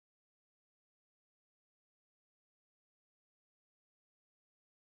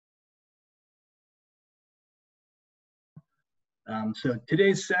So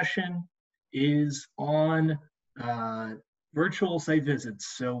today's session is on virtual site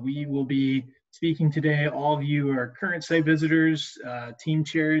visits. So we will be speaking today. All of you are current site visitors, team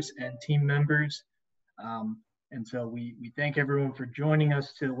chairs, and team members. And so we thank everyone for joining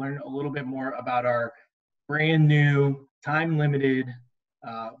us to learn a little bit more about our brand new time-limited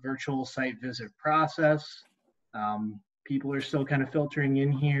virtual site visit process. People are still kind of filtering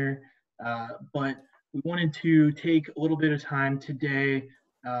in here, but we wanted to take a little bit of time today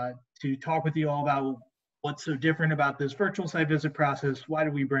to talk with you all about what's so different about this virtual site visit process, why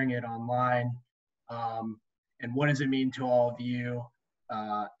do we bring it online, and what does it mean to all of you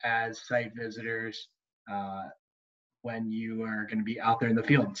as site visitors when you are going to be out there in the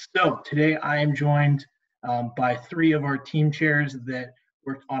field. So today I am joined by three of our team chairs that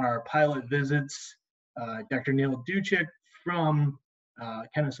worked on our pilot visits, Dr. Neil Duchik from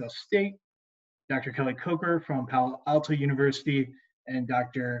Kennesaw State, Dr. Kelly Coker from Palo Alto University, and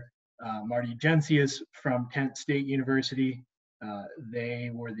Dr. Marty Gencius from Kent State University. They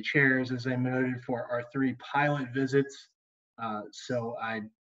were the chairs, as I noted, for our three pilot visits. So I'd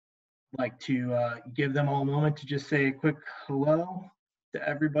like to give them all a moment to just say a quick hello to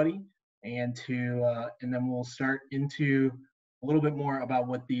everybody, and then we'll start into a little bit more about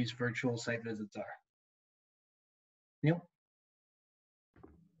what these virtual site visits are. Neil?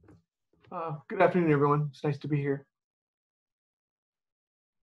 Good afternoon, everyone. It's nice to be here.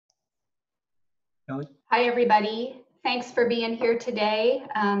 Kelly? Hi, everybody. Thanks for being here today,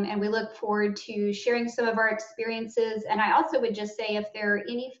 and we look forward to sharing some of our experiences. And I also would just say, if there are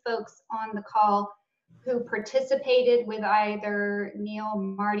any folks on the call who participated with either Neil,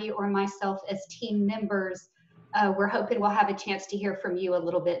 Marty, or myself as team members, we're hoping we'll have a chance to hear from you a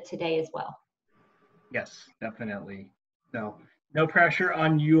little bit today as well. Yes, definitely. So no pressure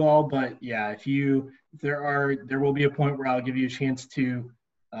on you all, but yeah, there will be a point where I'll give you a chance to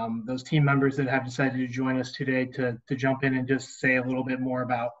those team members that have decided to join us today to jump in and just say a little bit more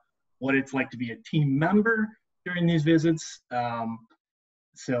about what it's like to be a team member during these visits.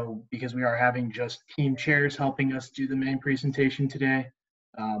 So because we are having just team chairs helping us do the main presentation today,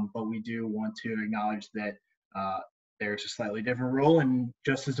 but we do want to acknowledge that there's a slightly different role and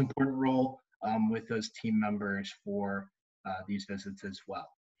just as important role with those team members for these visits as well.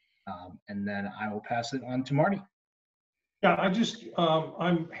 And then I will pass it on to Marty. Yeah,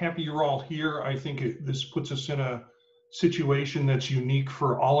 I'm happy you're all here. I think this puts us in a situation that's unique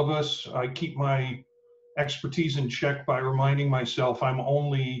for all of us. I keep my expertise in check by reminding myself I'm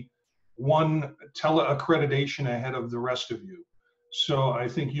only one tele-accreditation ahead of the rest of you. So I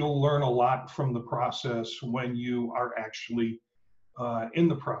think you'll learn a lot from the process when you are actually in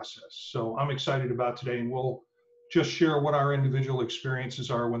the process. So I'm excited about today, and we'll just share what our individual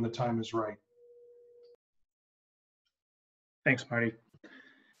experiences are when the time is right. Thanks, Marty.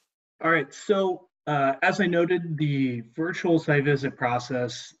 All right, so as I noted, the virtual site visit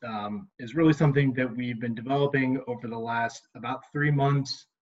process is really something that we've been developing over the last about 3 months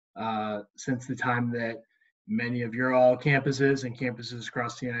since the time that many of your all campuses and campuses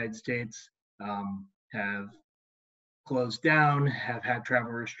across the United States have closed down, have had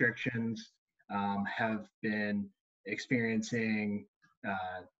travel restrictions, have been experiencing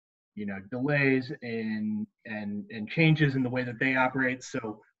delays and changes in the way that they operate.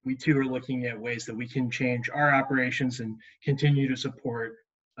 So we too are looking at ways that we can change our operations and continue to support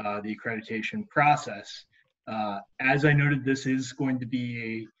the accreditation process. As I noted, this is going to be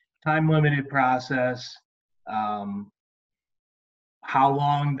a time-limited process. How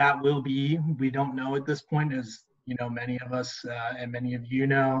long that will be, we don't know at this point. As you know, many of us and many of you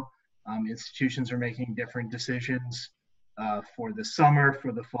know, institutions are making different decisions for the summer,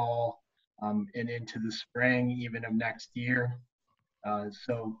 for the fall, and into the spring, even of next year.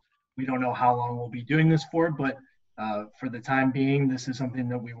 So we don't know how long we'll be doing this for, but for the time being, this is something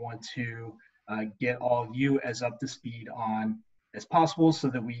that we want to get all of you as up to speed on as possible so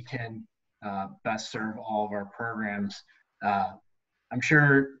that we can best serve all of our programs. I'm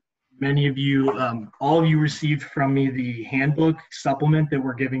sure many of you, all of you received from me the handbook supplement that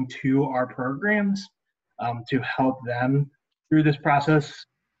we're giving to our programs to help them through this process,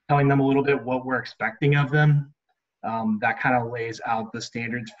 telling them a little bit what we're expecting of them. That kind of lays out the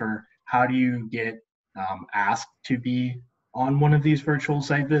standards for how do you get asked to be on one of these virtual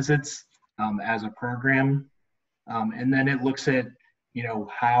site visits as a program. And then it looks at,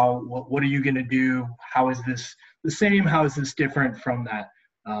 what are you going to do? How is this the same? How is this different from that?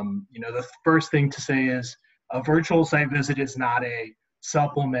 The first thing to say is a virtual site visit is not a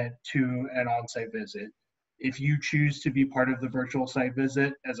supplement to an on-site visit. If you choose to be part of the virtual site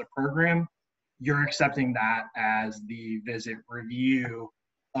visit as a program, you're accepting that as the visit review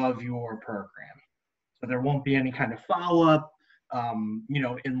of your program. So there won't be any kind of follow-up,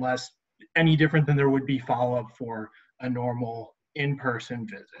 unless any different than there would be follow-up for a normal in-person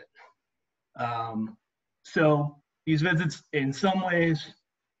visit. So these visits in some ways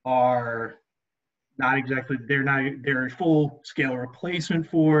are not exactly, they're a full-scale replacement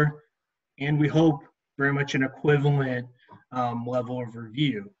for, and we hope very much an equivalent level of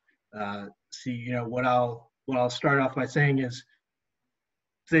review. What I'll start off by saying is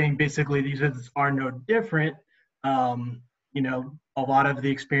saying basically these visits are no different. A lot of the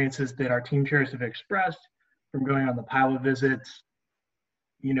experiences that our team chairs have expressed from going on the pilot visits,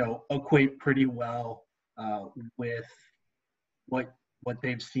 equate pretty well with what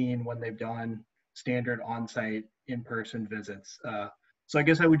they've seen when they've done standard on-site in-person visits. So I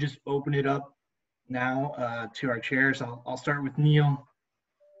guess I would just open it up now to our chairs. I'll start with Neil.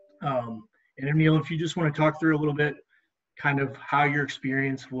 And Neil, if you just want to talk through a little bit kind of how your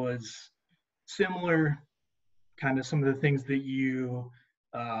experience was similar, kind of some of the things that you,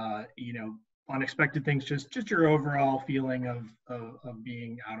 unexpected things, just your overall feeling of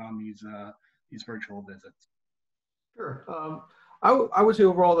being out on these virtual visits. Sure. I would say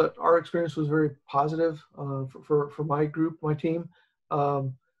overall that our experience was very positive for my group, my team.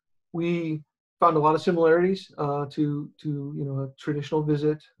 We found a lot of similarities to a traditional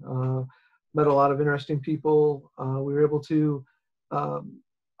visit. Met a lot of interesting people. We were able to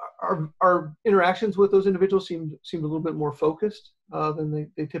our interactions with those individuals seemed a little bit more focused than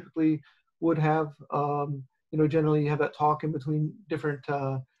they typically would have. Generally you have that talk in between different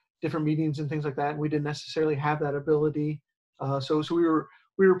meetings and things like that, and we didn't necessarily have that ability. So we were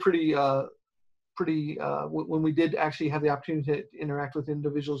pretty when we did actually have the opportunity to interact with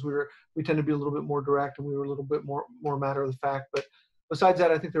individuals, we tend to be a little bit more direct, and we were a little bit more matter of the fact. But besides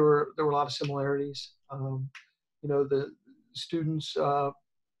that, I think there were a lot of similarities. The students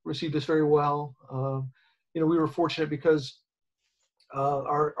received us very well. We were fortunate because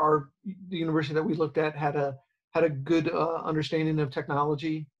the university that we looked at had a good understanding of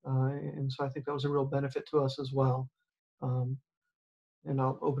technology, and so I think that was a real benefit to us as well. And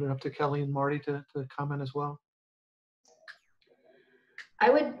I'll open it up to Kelly and Marty to comment as well. I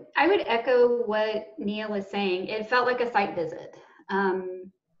would echo what Neil is saying. It felt like a site visit.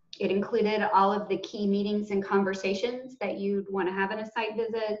 It included all of the key meetings and conversations that you'd want to have in a site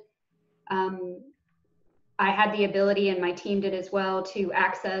visit. I had the ability, and my team did as well, to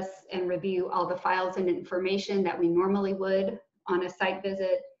access and review all the files and information that we normally would on a site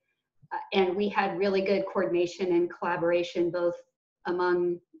visit. And we had really good coordination and collaboration, both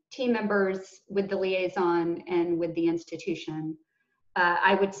among team members, with the liaison, and with the institution.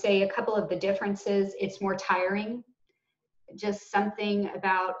 I would say a couple of the differences: it's more tiring. Just something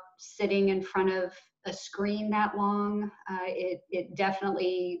about sitting in front of a screen that long, it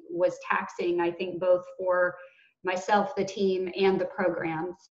definitely was taxing, I think, both for myself, the team, and the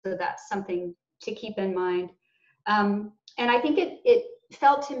programs. So that's something to keep in mind. And I think it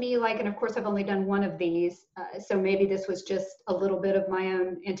felt to me like, and of course I've only done one of these, so maybe this was just a little bit of my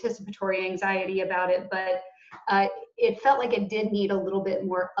own anticipatory anxiety about it, but it felt like it did need a little bit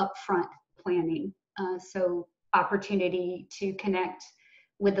more upfront planning. So opportunity to connect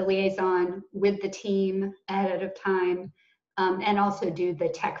with the liaison, with the team ahead of time, and also do the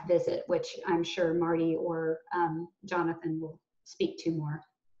tech visit, which I'm sure Marty or Jonathan will speak to more.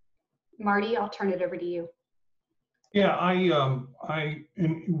 Marty, I'll turn it over to you. Yeah, I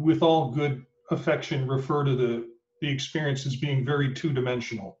with all good affection, refer to the experience as being very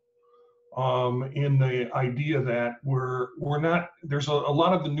two-dimensional. In the idea that we're not, there's a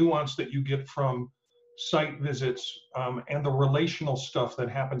lot of the nuance that you get from site visits and the relational stuff that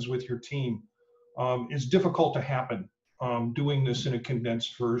happens with your team is difficult to happen doing this in a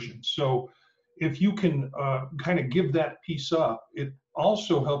condensed version. So if you can kind of give that piece up, it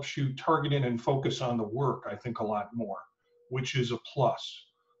also helps you target in and focus on the work, I think, a lot more, which is a plus.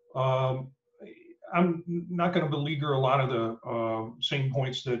 I'm not going to beleaguer a lot of the same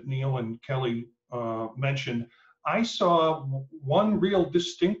points that Neil and Kelly mentioned. I saw one real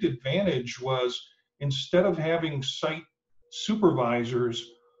distinct advantage was, instead of having site supervisors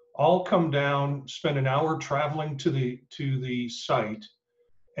all come down, spend an hour traveling to the site,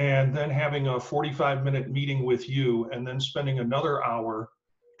 and then having a 45-minute meeting with you, and then spending another hour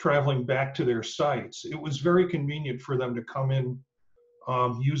traveling back to their sites, it was very convenient for them to come in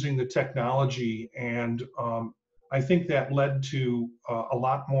using the technology, and I think that led to a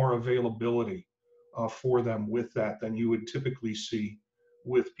lot more availability for them with that than you would typically see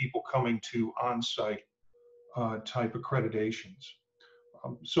with people coming to on-site type accreditations.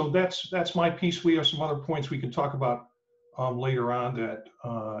 So that's my piece. We have some other points we can talk about later on that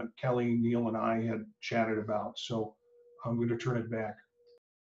Kelly, Neil, and I had chatted about. So I'm going to turn it back.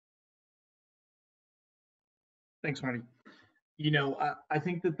 Thanks, Marty. I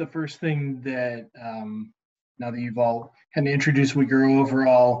think that the first thing that, now that you've all kind of introduced what your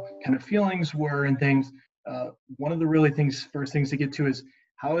overall kind of feelings were and things, one of the first things to get to is,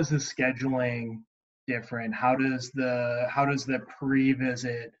 how is the scheduling different? How does the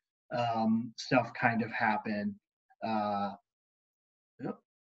pre-visit stuff kind of happen? Yep.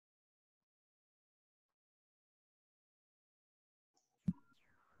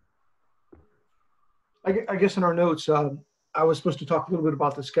 I guess in our notes, I was supposed to talk a little bit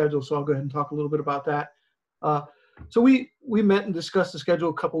about the schedule, so I'll go ahead and talk a little bit about that. So we met and discussed the schedule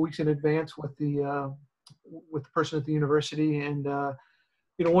a couple weeks in advance with the person at the university, and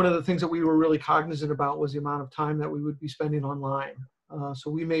one of the things that we were really cognizant about was the amount of time that we would be spending online. So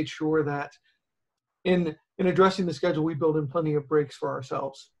we made sure that in addressing the schedule, we built in plenty of breaks for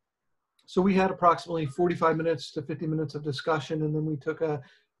ourselves. So we had approximately 45 minutes to 50 minutes of discussion, and then we took a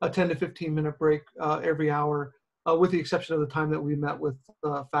 10 to 15 minute break every hour, with the exception of the time that we met with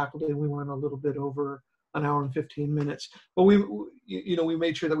faculty, and we went a little bit over an hour and 15 minutes. But we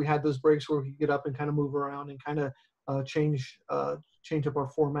made sure that we had those breaks where we could get up and kind of move around and kind of change up our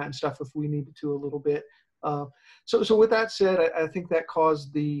format and stuff if we needed to a little bit. So with that said, I think that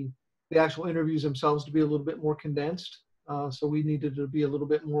caused the actual interviews themselves to be a little bit more condensed. So we needed to be a little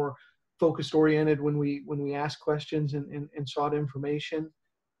bit more focused oriented when we asked questions and sought information.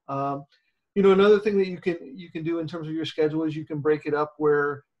 Another thing that you can do in terms of your schedule is you can break it up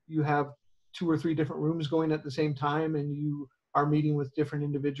where you have 2 or 3 different rooms going at the same time, and you are meeting with different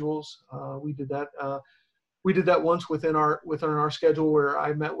individuals. We did that. We did that once within our schedule, where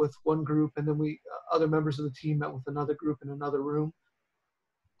I met with one group, and then other members of the team met with another group in another room,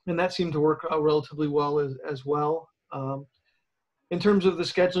 and that seemed to work out relatively well as well. In terms of the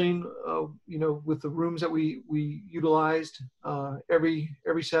scheduling, with the rooms that we utilized, every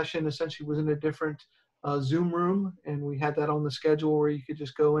session essentially was in a different Zoom room, and we had that on the schedule where you could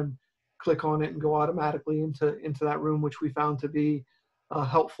just go and click on it and go automatically into that room, which we found to be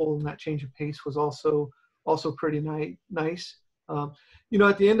helpful, and that change of pace was also pretty nice. At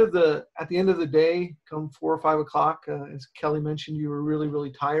the end of the day, come 4 or 5 o'clock, as Kelly mentioned, you were really,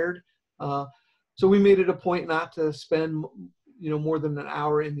 really tired. So we made it a point not to spend more than an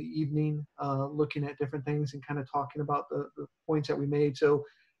hour in the evening looking at different things and kind of talking about the points that we made. So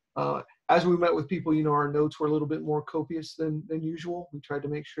as we met with people, our notes were a little bit more copious than usual. We tried to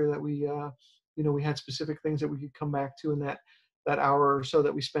make sure that we had specific things that we could come back to in that hour or so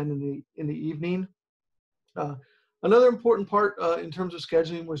that we spend in the evening. Another important part in terms of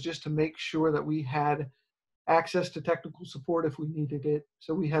scheduling was just to make sure that we had access to technical support if we needed it.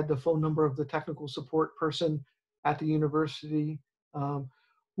 So we had the phone number of the technical support person at the university.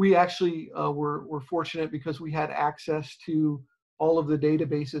 We actually were fortunate because we had access to all of the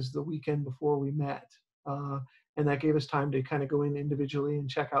databases the weekend before we met. And that gave us time to kind of go in individually and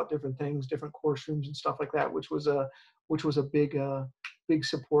check out different things, different course rooms and stuff like that, which was a big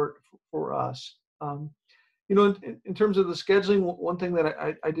support for us. In terms of the scheduling, one thing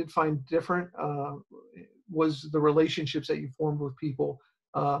that I did find different was the relationships that you formed with people.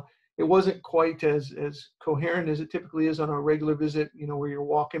 It wasn't quite as coherent as it typically is on a regular visit, where you're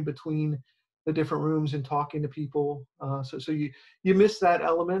walking between the different rooms and talking to people. So you miss that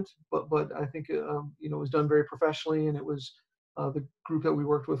element, but I think it was done very professionally, and it was the group that we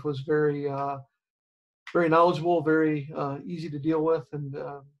worked with was very very knowledgeable, very easy to deal with, and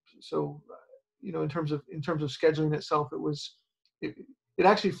so in terms of scheduling itself, it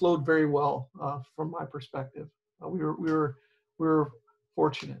actually flowed very well from my perspective. We were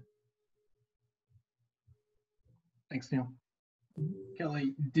fortunate. Thanks, Neil.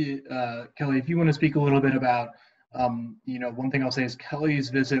 Kelly, if you want to speak a little bit about, one thing I'll say is Kelly's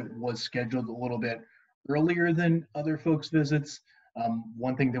visit was scheduled a little bit earlier than other folks' visits.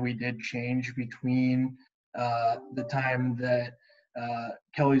 One thing that we did change between the time that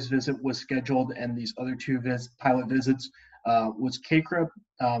Kelly's visit was scheduled and these other 2 pilot visits was CACREP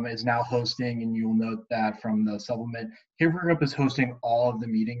is now hosting, and you'll note that from the supplement, CACREP is hosting all of the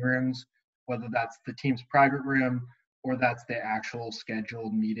meeting rooms, whether that's the team's private room or that's the actual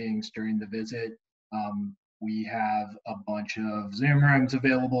scheduled meetings during the visit. We have a bunch of Zoom rooms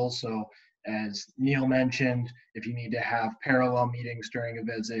available. So as Neil mentioned, if you need to have parallel meetings during a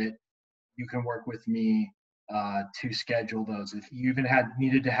visit, you can work with me to schedule those. If you even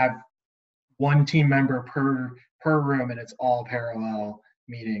needed to have one team member per room and it's all parallel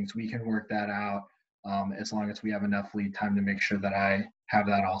meetings, we can work that out. as long as we have enough lead time to make sure that I have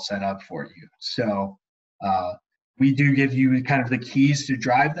that all set up for you. So we do give you kind of the keys to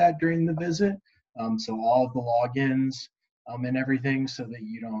drive that during the visit. So all of the logins and everything, so that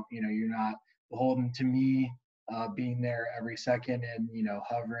you don't, you're not beholden to me being there every second and,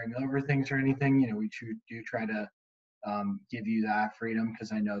 hovering over things or anything. We do try to give you that freedom,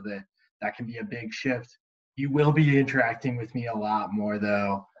 because I know that that can be a big shift. You will be interacting with me a lot more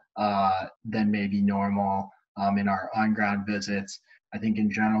though than maybe normal in our on-ground visits. I think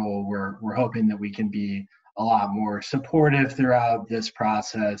in general, we're hoping that we can be a lot more supportive throughout this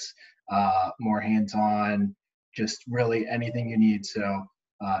process, more hands-on, just really anything you need. So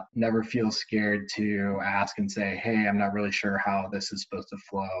never feel scared to ask and say, hey, I'm not really sure how this is supposed to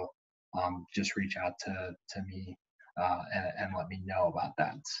flow. Just reach out to me and let me know about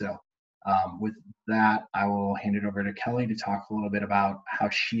that. So with that, I will hand it over to Kelly to talk a little bit about how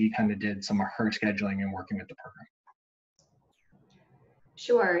she kind of did some of her scheduling and working with the program.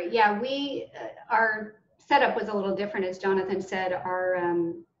 Sure. Yeah, our setup was a little different. As Jonathan said, our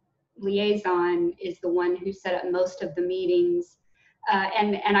liaison is the one who set up most of the meetings.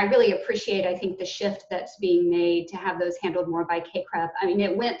 And I really appreciate, I think, the shift that's being made to have those handled more by CACREP. I mean,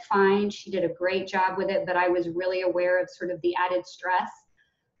 it went fine. She did a great job with it, but I was really aware of sort of the added stress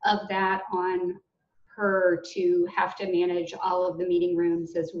of that on her to have to manage all of the meeting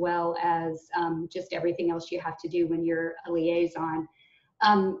rooms, as well as just everything else you have to do when you're a liaison.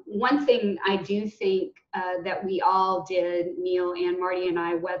 One thing I do think that we all did, Neil and Marty and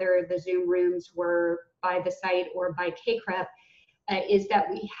I, whether the Zoom rooms were by the site or by CACREP, is that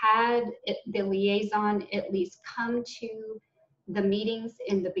we had the liaison at least come to the meetings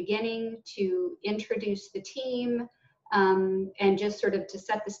in the beginning to introduce the team and just sort of to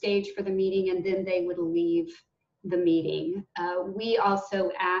set the stage for the meeting, and then they would leave the meeting. We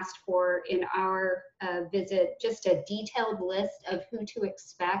also asked for, in our visit, just a detailed list of who to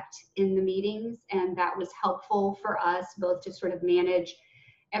expect in the meetings, and that was helpful for us both to sort of manage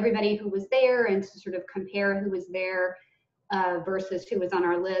everybody who was there and to sort of compare who was there versus who was on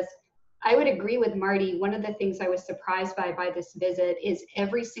our list. I would agree with Marty. One of the things I was surprised by this visit is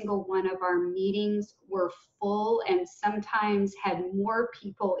every single one of our meetings were full and sometimes had more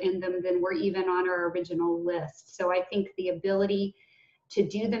people in them than were even on our original list. So I think the ability to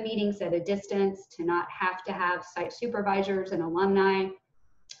do the meetings at a distance, to not have to have site supervisors and alumni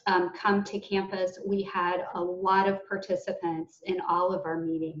come to campus, we had a lot of participants in all of our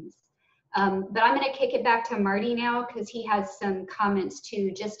meetings. But I'm going to kick it back to Marty now, because he has some comments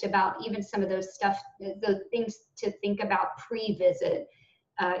too, just about even some of those the things to think about pre-visit,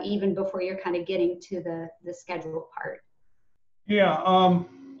 even before you're kind of getting to the schedule part. Yeah,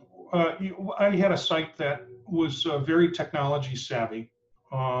 I had a site that was very technology savvy,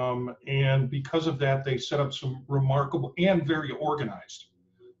 and because of that, they set up some remarkable and very organized.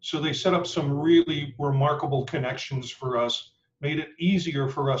 So they set up some really remarkable connections for us, made it easier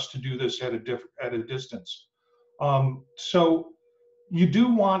for us to do this at a distance. So you do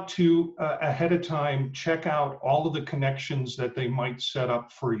want to, ahead of time, check out all of the connections that they might set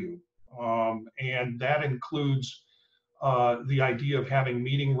up for you. And that includes the idea of having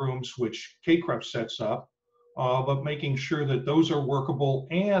meeting rooms, which CACREP sets up, but making sure that those are workable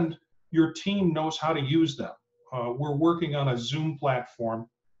and your team knows how to use them. We're working on a Zoom platform,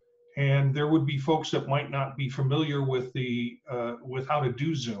 and there would be folks that might not be familiar with with how to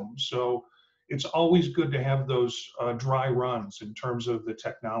do Zoom. So it's always good to have those dry runs in terms of the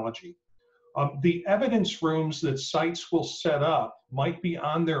technology. The evidence rooms that sites will set up might be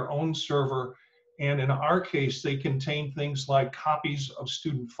on their own server, and in our case, they contain things like copies of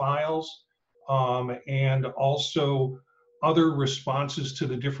student files and also other responses to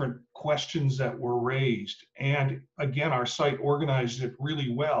the different questions that were raised. And again, our site organized it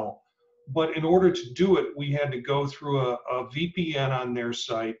really well. But in order to do it, we had to go through a VPN on their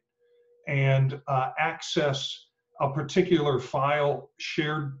site and access a particular file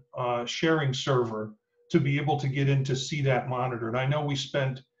sharing server to be able to get in to see that monitor. And I know we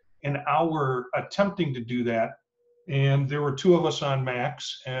spent an hour attempting to do that, and there were two of us on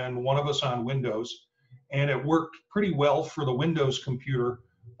Macs and one of us on Windows, and it worked pretty well for the Windows computer,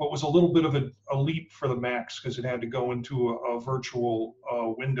 but was a little bit of a leap for the Macs because it had to go into a virtual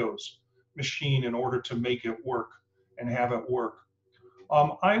Windows machine in order to make it work and have it work.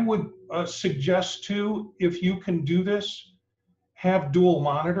 I would suggest too, if you can do this, have dual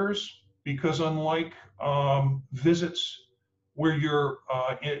monitors, because unlike visits where you're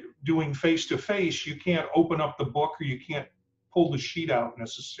doing face-to-face, you can't open up the book or you can't pull the sheet out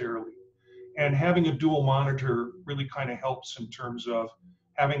necessarily. And having a dual monitor really kind of helps in terms of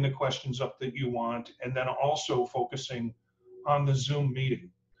having the questions up that you want, and then also focusing on the Zoom meeting.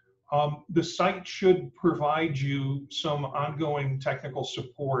 The site should provide you some ongoing technical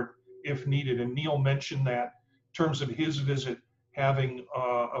support if needed, and Neil mentioned that in terms of his visit, having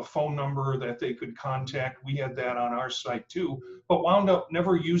a phone number that they could contact. We had that on our site too, but wound up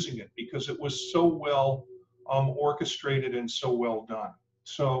never using it because it was so well orchestrated and so well done.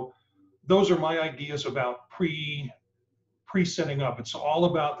 So those are my ideas about pre-setting up. It's all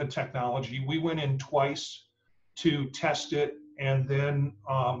about the technology. We went in twice to test it, and then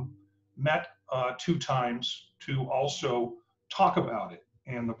met 2 times to also talk about it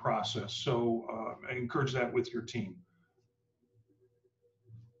and the process. So I encourage that with your team.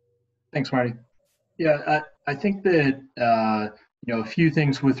 Thanks, Marty. Yeah, I think that a few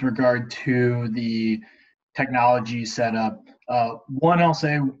things with regard to the technology setup. One, I'll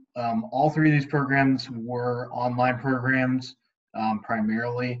say all 3 of these programs were online programs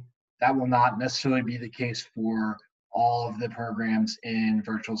primarily. That will not necessarily be the case for all of the programs in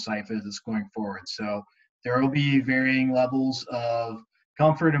virtual site visits going forward. So there will be varying levels of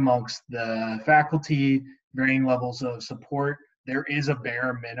comfort amongst the faculty, varying levels of support. There is a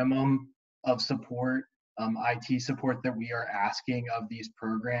bare minimum of support, IT support, that we are asking of these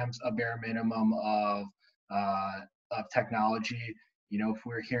programs, a bare minimum of technology. If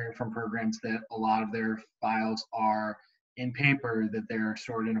we're hearing from programs that a lot of their files are in paper, that they're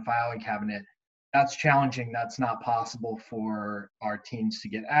stored in a filing cabinet, that's challenging. That's not possible for our teams to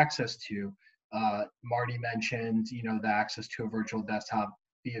get access to. Marty mentioned, the access to a virtual desktop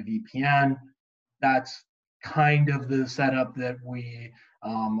via VPN. That's kind of the setup that we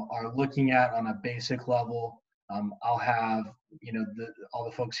are looking at on a basic level. I'll have all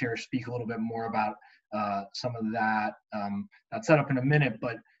the folks here speak a little bit more about some of that setup in a minute,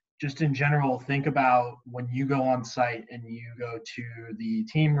 but just in general, think about when you go on site and you go to the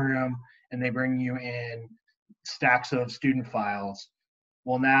team room and they bring you in stacks of student files.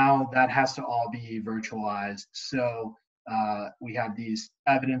 Well, now that has to all be virtualized. So we have these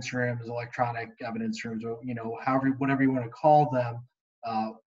evidence rooms, electronic evidence rooms, or whatever you want to call them.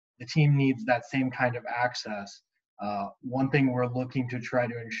 The team needs that same kind of access. One thing we're looking to try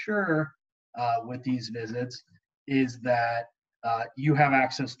to ensure with these visits is that you have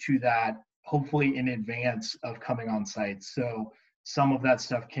access to that hopefully in advance of coming on site. So some of that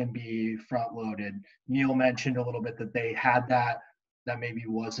stuff can be front loaded. Neil mentioned a little bit that they had that maybe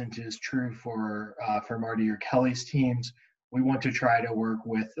wasn't as true for Marty or Kelly's teams. We want to try to work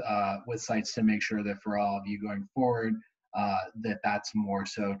with sites to make sure that for all of you going forward, that's more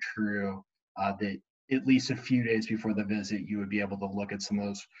so true, that at least a few days before the visit, you would be able to look at some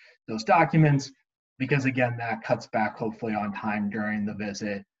of those documents, because again, that cuts back hopefully on time during the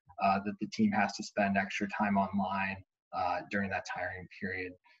visit that the team has to spend extra time online during that tiring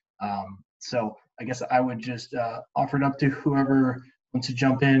period. So I guess I would just offer it up to whoever wants to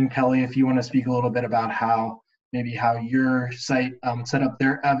jump in. Kelly, if you want to speak a little bit about how your site set up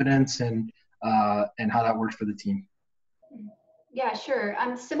their evidence and how that works for the team. Yeah, sure.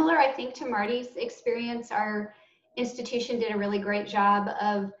 Similar, I think, to Marty's experience, our institution did a really great job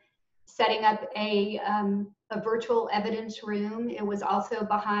of setting up a virtual evidence room. It was also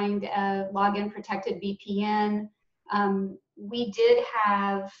behind a login protected VPN. We did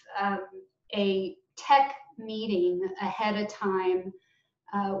have a tech meeting ahead of time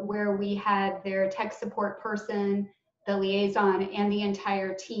where we had their tech support person, the liaison, and the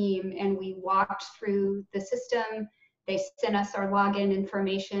entire team, and we walked through the system. They sent us our login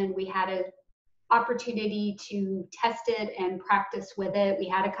information. We had an opportunity to test it and practice with it. We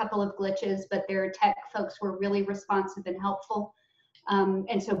had a couple of glitches, but their tech folks were really responsive and helpful.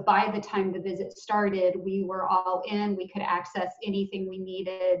 And so by the time the visit started, we were all in. We could access anything we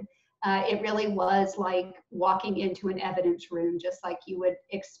needed. It really was like walking into an evidence room, just like you would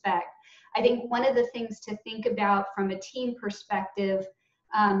expect. I think one of the things to think about from a team perspective,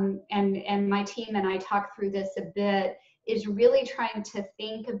 and my team and I talked through this a bit, is really trying to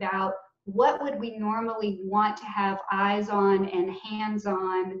think about what would we normally want to have eyes on and hands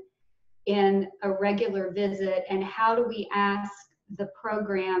on in a regular visit, and how do we ask the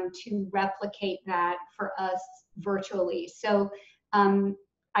program to replicate that for us virtually. So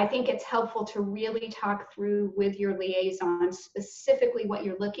I think it's helpful to really talk through with your liaison specifically what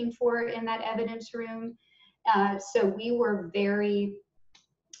you're looking for in that evidence room. So we were very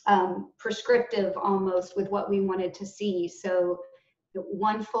prescriptive almost with what we wanted to see. So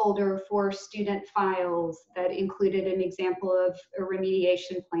one folder for student files that included an example of a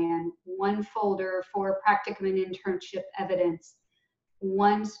remediation plan, one folder for practicum and internship evidence,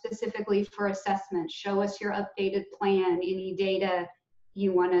 one specifically for assessment. Show us your updated plan, any data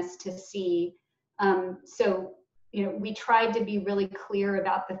you want us to see. So, you know, we tried to be really clear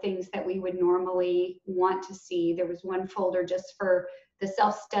about the things that we would normally want to see. There was one folder just for the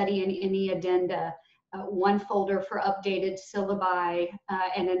self-study and any addenda, one folder for updated syllabi,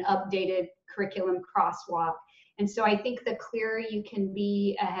 and an updated curriculum crosswalk. And so I think the clearer you can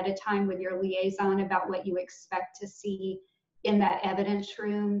be ahead of time with your liaison about what you expect to see in that evidence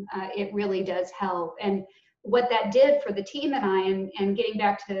room, it really does help. And what that did for the team and I, and getting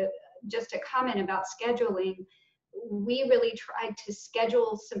back to just a comment about scheduling, we really tried to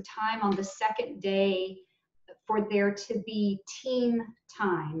schedule some time on the second day for there to be team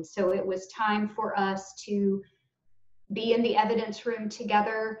time. So it was time for us to be in the evidence room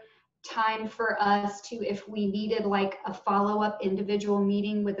together, time for us to, if we needed like a follow-up individual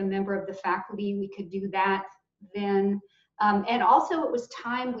meeting with a member of the faculty, we could do that then. And also it was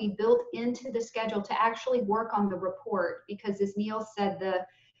time we built into the schedule to actually work on the report, because as Neil said,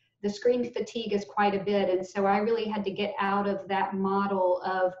 the screen fatigue is quite a bit. And so I really had to get out of that model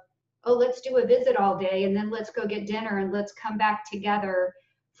of, oh, let's do a visit all day and then let's go get dinner and let's come back together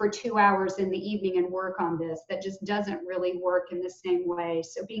for 2 hours in the evening and work on this. That just doesn't really work in the same way.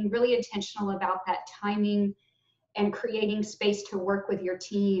 So being really intentional about that timing and creating space to work with your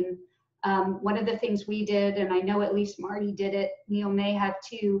team. One of the things we did, and I know at least Marty did it, Neil may have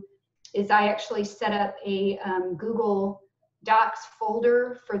too, is I actually set up a Google Docs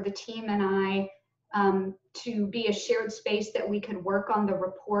folder for the team and I to be a shared space that we could work on the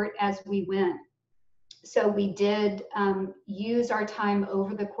report as we went. So we did use our time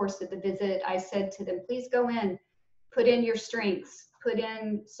over the course of the visit. I said to them, please go in, put in your strengths, put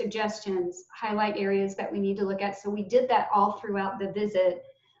in suggestions, highlight areas that we need to look at. So we did that all throughout the visit.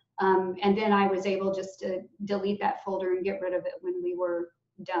 And then I was able just to delete that folder and get rid of it when we were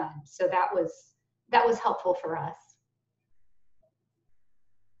done. So that was helpful for us.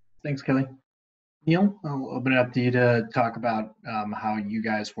 Thanks, Kelly. Neil, I'll open it up to you to talk about how you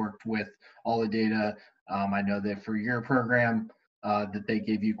guys worked with all the data. I know that for your program, that they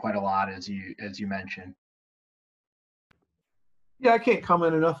gave you quite a lot, as you mentioned. Yeah, I can't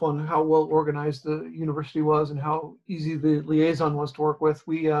comment enough on how well organized the university was and how easy the liaison was to work with.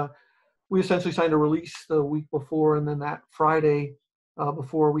 We essentially signed a release the week before, and then that Friday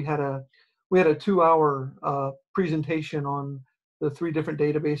before we had a 2-hour presentation on the 3 different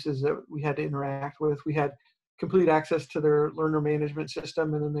databases that we had to interact with. We had complete access to their learner management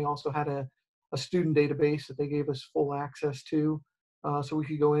system, and then they also had a student database that they gave us full access to, so we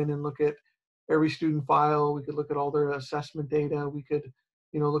could go in and look at every student file. We could look at all their assessment data. We could,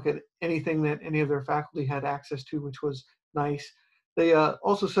 look at anything that any of their faculty had access to, which was nice. They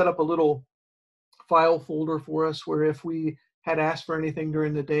also set up a little file folder for us where if we had asked for anything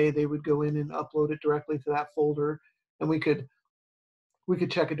during the day, they would go in and upload it directly to that folder, and we could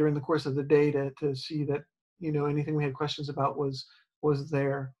check it during the course of the day to see that, anything we had questions about was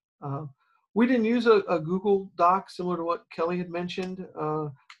there. We didn't use a Google Doc similar to what Kelly had mentioned.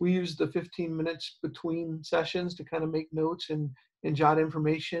 We used the 15 minutes between sessions to kind of make notes and jot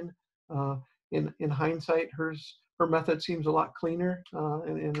information. In hindsight, her method seems a lot cleaner,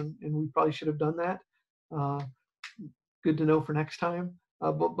 and we probably should have done that. Good to know for next time.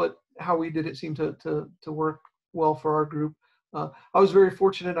 But how we did it seemed to work well for our group. I was very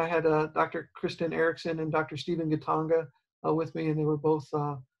fortunate. I had Dr. Kristen Erickson and Dr. Stephen Gatanga with me, and they were both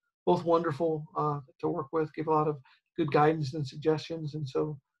wonderful to work with, gave a lot of good guidance and suggestions, and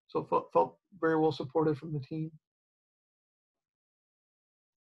so felt very well supported from the team.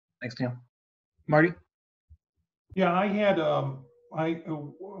 Thanks, Neil. Marty? Yeah, I had, I'm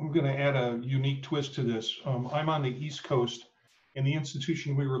going to add a unique twist to this. I'm on the East Coast, and the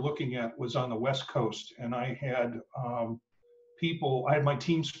institution we were looking at was on the West Coast, and I had I had my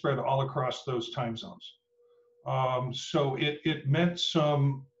team spread all across those time zones. So it meant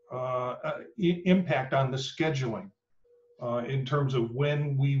some impact on the scheduling in terms of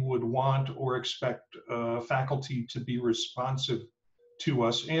when we would want or expect faculty to be responsive to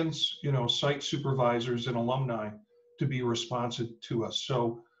us, and site supervisors and alumni to be responsive to us.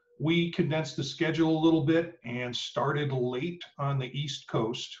 So we condensed the schedule a little bit and started late on the East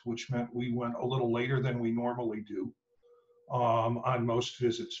Coast, which meant we went a little later than we normally do on most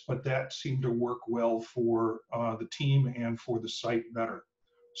visits, but that seemed to work well for the team and for the site better.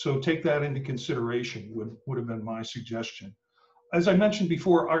 So take that into consideration would have been my suggestion. As I mentioned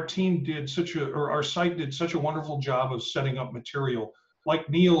before, our site did such a wonderful job of setting up material. Like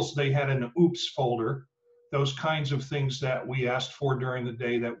Neil's, they had an oops folder, those kinds of things that we asked for during the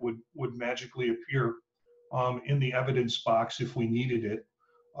day that would magically appear in the evidence box if we needed it.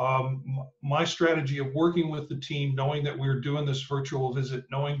 My strategy of working with the team, knowing that we were doing this virtual visit,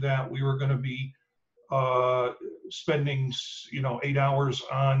 knowing that we were going to be spending 8 hours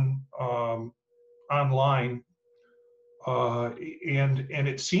on online, and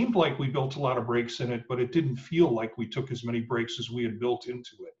it seemed like we built a lot of breaks in it, but it didn't feel like we took as many breaks as we had built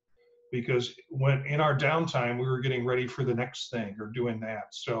into it, because when in our downtime we were getting ready for the next thing or doing that.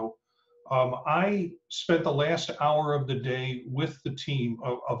 So I spent the last hour of the day with the team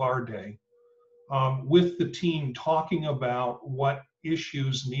of our day, with the team, talking about what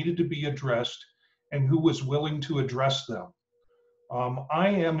issues needed to be addressed and who was willing to address them. I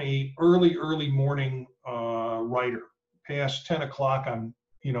am a early morning writer. Past 10 o'clock,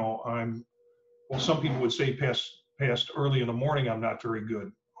 well, some people would say past early in the morning, I'm not very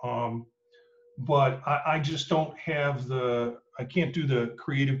good. But I just don't have I can't do the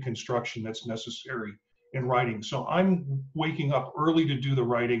creative construction that's necessary in writing. So I'm waking up early to do the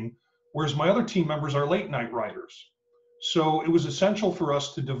writing, whereas my other team members are late night writers. So it was essential for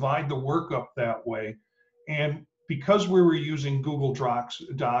us to divide the work up that way. And because we were using Google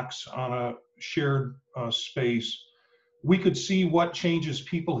Docs on a shared space, we could see what changes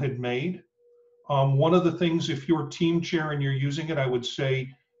people had made. One of the things, if you're team chair and you're using it, I would say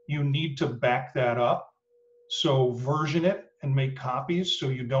you need to back that up. So version it and make copies so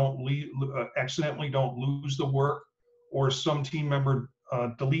you don't accidentally don't lose the work, or some team member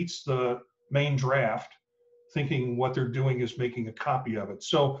deletes the main draft thinking what they're doing is making a copy of it.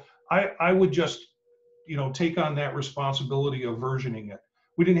 So I would just take on that responsibility of versioning it.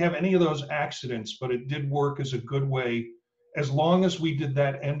 We didn't have any of those accidents, but it did work as a good way, as long as we did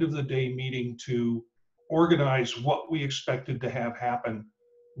that end of the day meeting to organize what we expected to have happen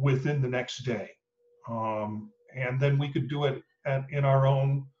within the next day. And then we could do it in our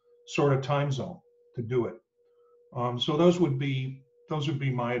own sort of time zone to do it. So those would be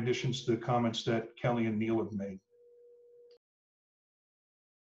my additions to the comments that Kelly and Neil have made.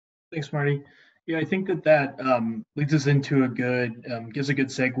 Thanks, Marty. Yeah, I think that leads us into gives a good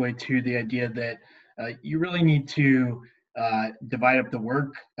segue to the idea that you really need to divide up the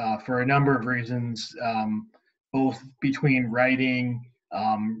work for a number of reasons, both between writing,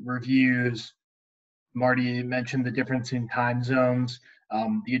 reviews. Marty mentioned the difference in time zones.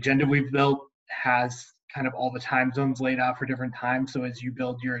 The agenda we've built has kind of all the time zones laid out for different times. So as you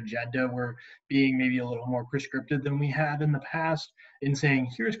build your agenda, we're being maybe a little more prescriptive than we had in the past in saying,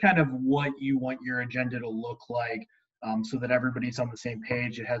 here's kind of what you want your agenda to look like, so that everybody's on the same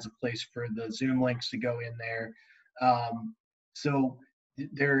page. It has a place for the Zoom links to go in there. So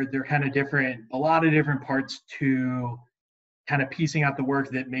they're kind of different, a lot of different parts to kind of piecing out the work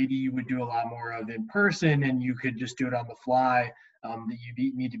that maybe you would do a lot more of in person and you could just do it on the fly, that you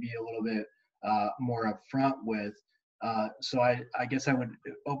need to be a little bit more upfront with. So I guess I would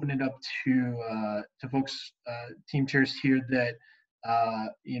open it up to folks, team chairs here, that how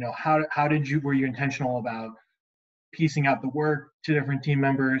were you intentional about piecing out the work to different team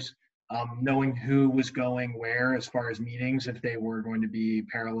members, knowing who was going where as far as meetings, if they were going to be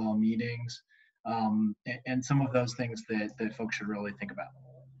parallel meetings, and some of those things that folks should really think about.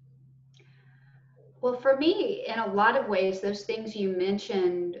 Well, for me, in a lot of ways, those things you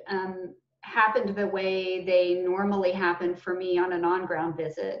mentioned happened the way they normally happen for me on an on-ground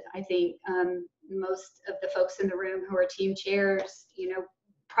visit. I think most of the folks in the room who are team chairs,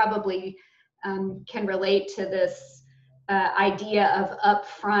 probably can relate to this idea of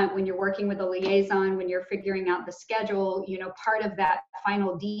upfront, when you're working with a liaison, when you're figuring out the schedule, part of that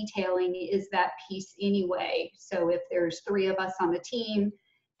final detailing is that piece anyway. So if there's 3 of us on the team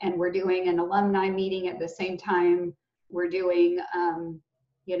and we're doing an alumni meeting at the same time we're doing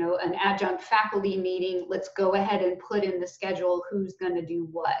an adjunct faculty meeting, let's go ahead and put in the schedule who's going to do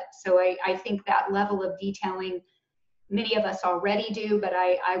what. So I think that level of detailing many of us already do, but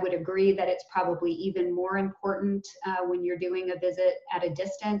I would agree that it's probably even more important when you're doing a visit at a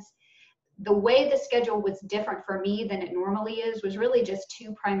distance. The way the schedule was different for me than it normally is was really just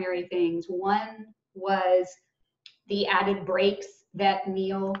 2 primary things. One was the added breaks that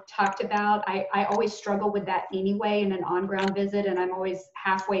Neil talked about. I always struggle with that anyway in an on-ground visit, and I'm always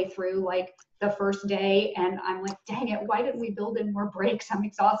halfway through like the first day and I'm like, dang it, why didn't we build in more breaks? I'm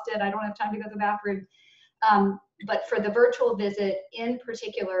exhausted, I don't have time to go to the bathroom. But for the virtual visit in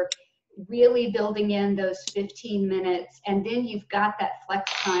particular, really building in those 15 minutes, and then you've got that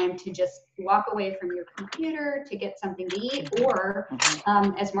flex time to just walk away from your computer to get something to eat, or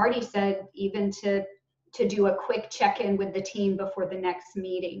as Marty said, even to do a quick check-in with the team before the next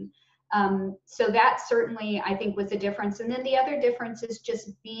meeting. So that certainly, I think, was a difference. And then the other difference is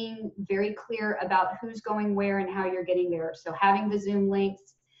just being very clear about who's going where and how you're getting there. So having the Zoom links,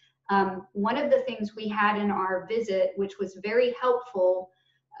 One of the things we had in our visit, which was very helpful,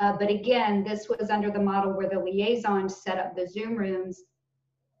 but again, this was under the model where the liaisons set up the Zoom rooms,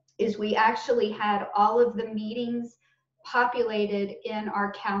 is we actually had all of the meetings populated in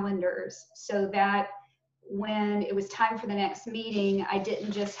our calendars so that when it was time for the next meeting, I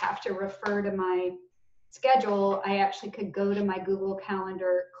didn't just have to refer to my schedule. I actually could go to my Google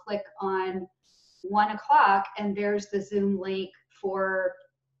Calendar, click on 1 o'clock, and there's the Zoom link for,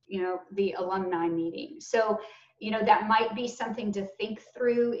 the alumni meeting. So, that might be something to think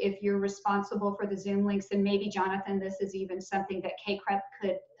through if you're responsible for the Zoom links. And maybe, Jonathan, this is even something that CACREP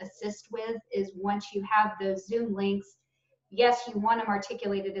could assist with, is once you have those Zoom links, yes, you want them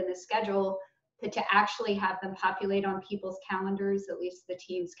articulated in the schedule, but to actually have them populate on people's calendars, at least the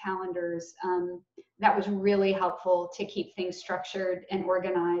team's calendars, that was really helpful to keep things structured and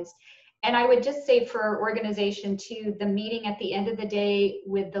organized. And I would just say for organization too, the meeting at the end of the day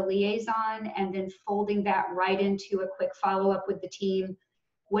with the liaison and then folding that right into a quick follow-up with the team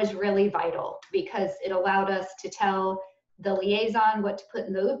was really vital, because it allowed us to tell the liaison what to put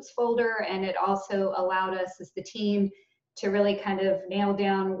in the oops folder, and it also allowed us as the team to really kind of nail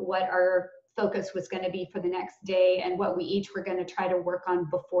down what our focus was going to be for the next day and what we each were going to try to work on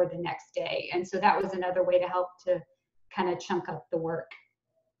before the next day. And so that was another way to help to kind of chunk up the work.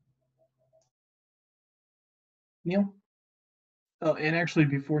 Neil? Oh, and actually,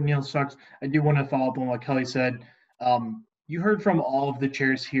 before Neil talks, I do want to follow up on what Kelly said. You heard from all of the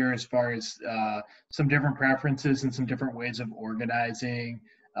chairs here as far as some different preferences and some different ways of organizing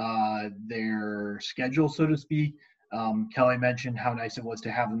their schedule, so to speak. Kelly mentioned how nice it was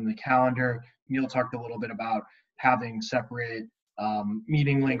to have them in the calendar. Neil talked a little bit about having separate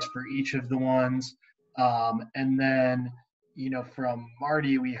meeting links for each of the ones. And then, from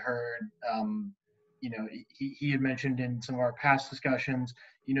Marty, we heard, he had mentioned in some of our past discussions,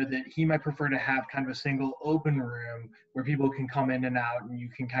 that he might prefer to have kind of a single open room where people can come in and out, and you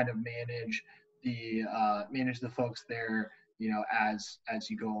can kind of manage the folks there, as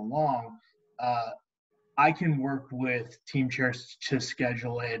you go along. I can work with team chairs to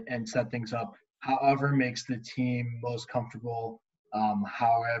schedule it and set things up however makes the team most comfortable,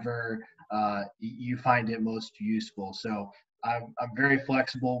 however you find it most useful. So I'm very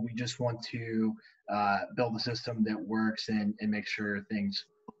flexible. We just want to build a system that works and make sure things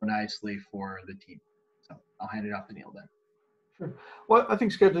flow nicely for the team. So I'll hand it off to Neil then. Sure. Well, I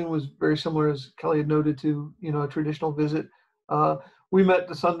think scheduling was very similar, as Kelly had noted, to a traditional visit. We met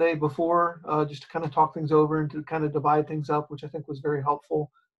the Sunday before just to kind of talk things over and to kind of divide things up, which I think was very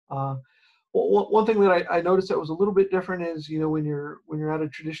helpful. One thing that I noticed that was a little bit different is, when you're at a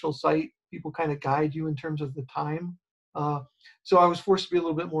traditional site, people kind of guide you in terms of the time. So I was forced to be a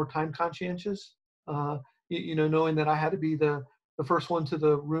little bit more time conscientious, knowing that I had to be the first one to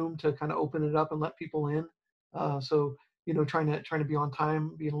the room to kind of open it up and let people in. So trying to be on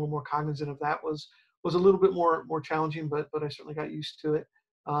time, being a little more cognizant of that was a little bit more challenging, but I certainly got used to it.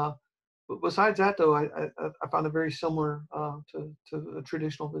 But besides that, though, I found it very similar to a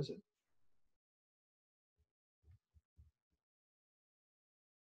traditional visit.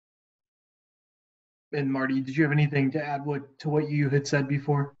 And Marty, did you have anything to add to what you had said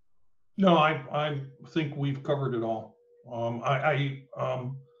before? No, I think we've covered it all.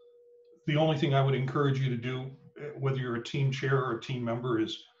 The only thing I would encourage you to do, whether you're a team chair or a team member,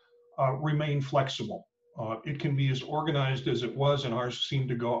 is remain flexible. It can be as organized as it was, and ours seemed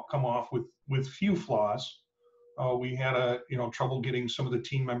to come off with few flaws. We had trouble getting some of the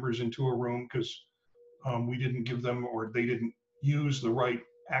team members into a room because we didn't give them, or they didn't use the right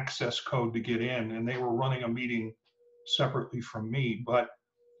access code to get in, and they were running a meeting separately from me. But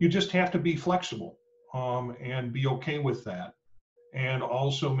you just have to be flexible and be okay with that, and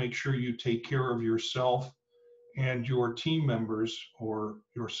also make sure you take care of yourself and your team members, or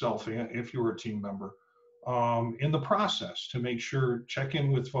yourself if you're a team member, in the process, to make sure, check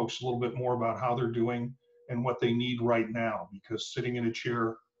in with folks a little bit more about how they're doing and what they need right now, because sitting in a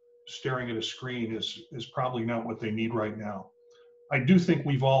chair staring at a screen is probably not what they need right now. I do think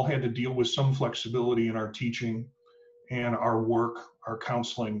we've all had to deal with some flexibility in our teaching and our work, our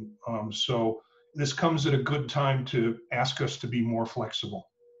counseling. So this comes at a good time to ask us to be more flexible.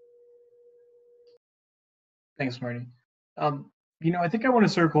 Thanks, Marty. I think I want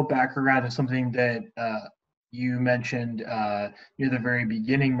to circle back around to something that you mentioned near the very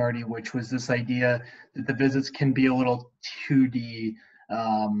beginning, Marty, which was this idea that the visits can be a little 2D,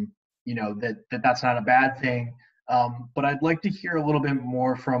 that's not a bad thing. But I'd like to hear a little bit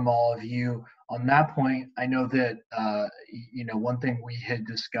more from all of you on that point. I know that, one thing we had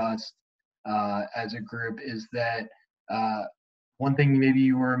discussed as a group is that one thing maybe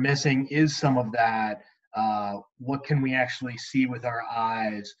you were missing is some of that. What can we actually see with our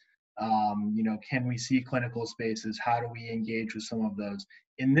eyes? Can we see clinical spaces? How do we engage with some of those?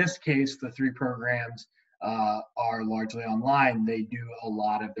 In this case, the 3 programs are largely online. They do a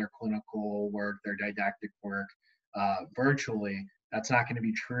lot of their clinical work, their didactic work virtually. That's not going to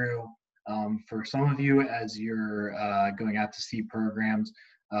be true for some of you as you're going out to see programs.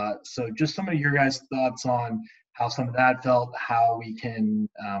 So just some of your guys' thoughts on how some of that felt, how we can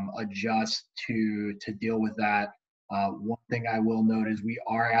adjust to deal with that. One thing I will note is we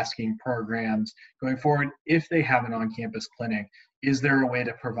are asking programs going forward, if they have an on-campus clinic, is there a way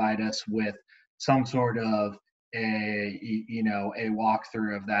to provide us with some sort of a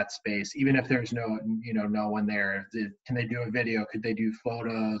walkthrough of that space, even if there's no one there? Can they do a video? Could they do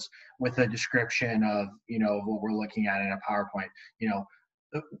photos with a description of what we're looking at in a PowerPoint?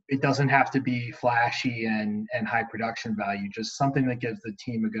 It doesn't have to be flashy and high production value, just something that gives the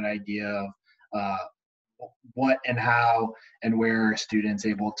team a good idea of what and how and where are students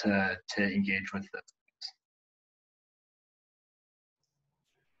able to engage with this.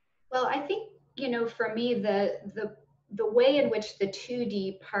 Well, I think, for me, the way in which the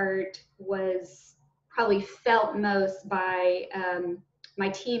 2D part was probably felt most by my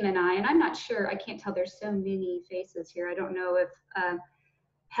team and I'm not sure, I can't tell, there's so many faces here. I don't know if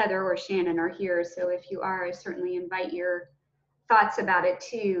Heather or Shannon are here, so if you are, I certainly invite your thoughts about it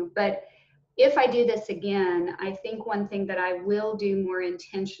too. But if I do this again, I think one thing that I will do more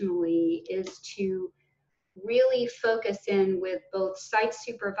intentionally is to really focus in with both site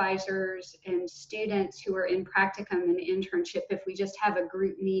supervisors and students who are in practicum and internship. If we just have a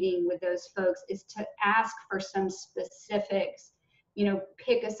group meeting with those folks, is to ask for some specifics.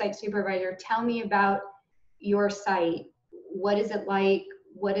 Pick a site supervisor, tell me about your site. What is it like?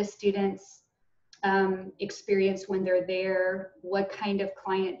 What do students experience when they're there? What kind of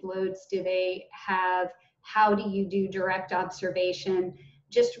client loads do they have? How do you do direct observation?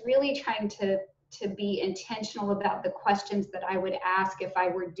 Just really trying to be intentional about the questions that I would ask if I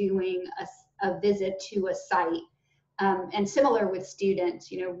were doing a visit to a site. And similar with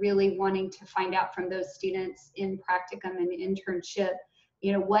students, really wanting to find out from those students in practicum and internship,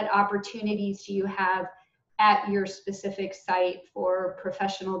 what opportunities do you have at your specific site for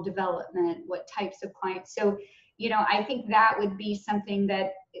professional development? What types of clients? So, I think that would be something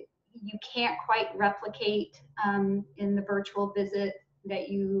that you can't quite replicate in the virtual visit that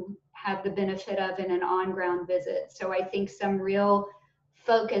you have the benefit of in an on-ground visit. So I think some real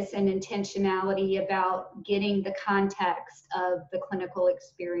focus and intentionality about getting the context of the clinical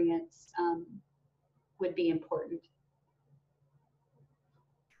experience would be important.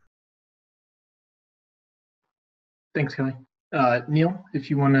 Thanks, Kelly. Neil, if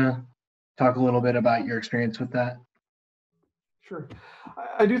you want to talk a little bit about your experience with that. Sure.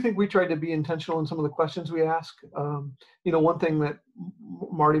 I do think we tried to be intentional in some of the questions we ask. One thing that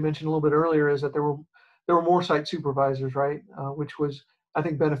Marty mentioned a little bit earlier is that there were more site supervisors, right? Which was, I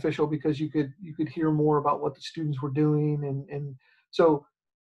think, beneficial because you could hear more about what the students were doing, and so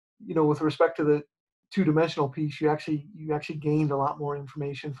with respect to the 2-dimensional piece, you actually gained a lot more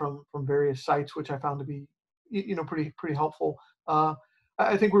information from various sites, which I found to be pretty helpful.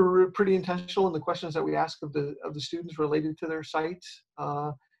 I think we were pretty intentional in the questions that we ask of the students related to their sites.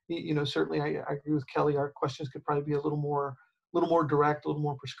 Certainly I agree with Kelly. Our questions could probably be a little more direct, a little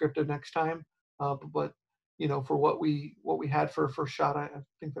more prescriptive next time. But for what we had for a first shot, I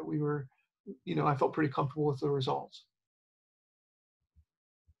think that we were, I felt pretty comfortable with the results.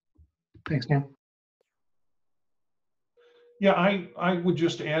 Thanks, Neil. Yeah, I would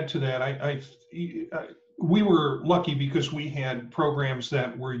just add to that. We were lucky because we had programs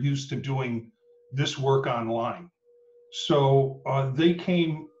that were used to doing this work online. So they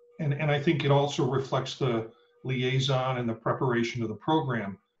came, and I think it also reflects the liaison and the preparation of the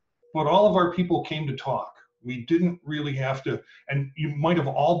program. But all of our people came to talk. We didn't really have to, and you might have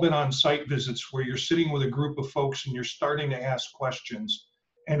all been on site visits where you're sitting with a group of folks and you're starting to ask questions,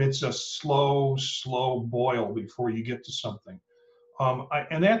 and it's a slow boil before you get to something.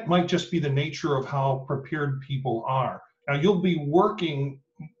 And that might just be the nature of how prepared people are. Now, you'll be working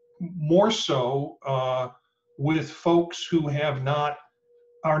more so with folks who are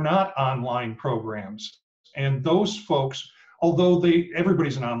not online programs. And those folks, although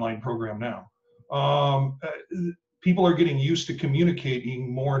everybody's an online program now, people are getting used to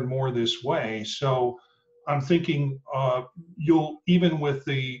communicating more and more this way. So I'm thinking even with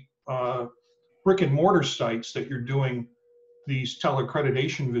the brick and mortar sites that you're doing these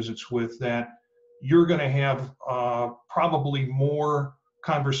tele-accreditation visits with, that you're going to have probably more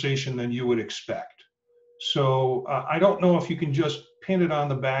conversation than you would expect. So I don't know if you can just pin it on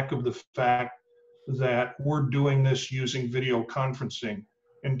the back of the fact that we're doing this using video conferencing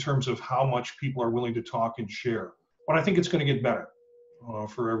in terms of how much people are willing to talk and share. But I think it's going to get better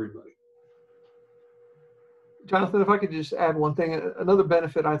for everybody. Jonathan, if I could just add one thing, another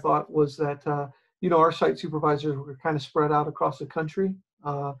benefit I thought was that, our site supervisors were kind of spread out across the country.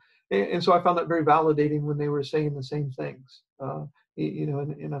 And so I found that very validating when they were saying the same things,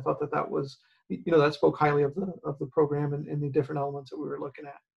 and I thought that was, that spoke highly of the program and the different elements that we were looking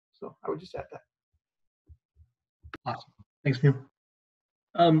at. So I would just add that. Awesome. Thanks, Neil.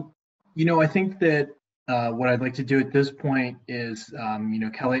 I think that what I'd like to do at this point is,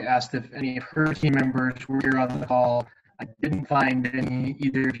 Kelly asked if any of her team members were here on the call. I didn't find any,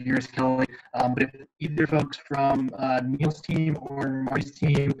 either of yours, Kelly, but if either folks from Neil's team or Marty's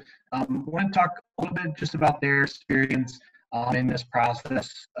team want to talk a little bit just about their experience in this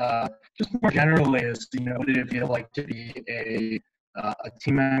process, just more generally, as what did it feel like to be a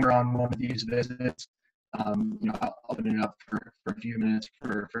team member on one of these visits? I'll open it up for a few minutes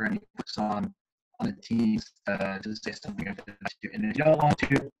for any folks on the teams to say something if they want to. And if you don't want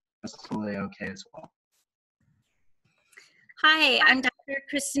to, that's totally okay as well. Hi, I'm Dr.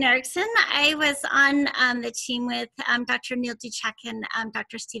 Kristen Erickson. I was on the team with Dr. Neil Duchek and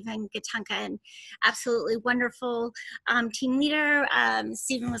Dr. Stephen Gatunka, and absolutely wonderful team leader.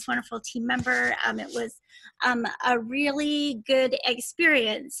 Stephen was a wonderful team member. It was a really good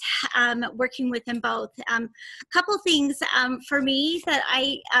experience working with them both. Couple things for me that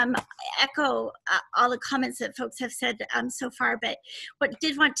I echo all the comments that folks have said so far, but what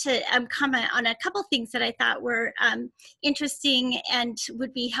did want to comment on a couple things that I thought were interesting and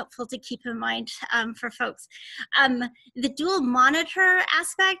would be helpful to keep in mind for folks. The dual monitor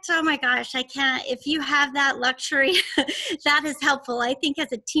aspect, oh my gosh, I can't, if you have that luxury, that is helpful. I think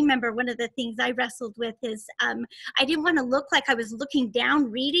as a team member, one of the things I wrestled with is I didn't want to look like I was looking down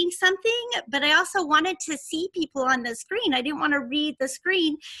reading something, but I also wanted to see people on the screen. I didn't want to read the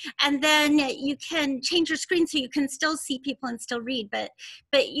screen, and then you can change your screen so you can still see people and still read, but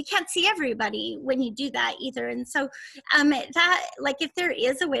you can't see everybody when you do that either. And so that, like, if there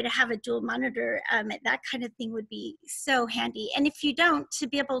is a way to have a dual monitor, that kind of thing would be so handy. And if you don't, to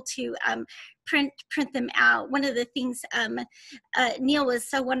be able to print them out. One of the things Neil was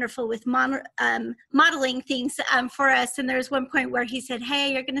so wonderful with modeling things for us, and there's one point where he said,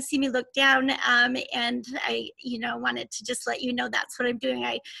 hey, you're going to see me look down, and I wanted to just let you know that's what I'm doing.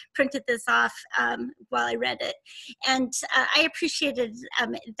 I printed this off while I read it, and I appreciated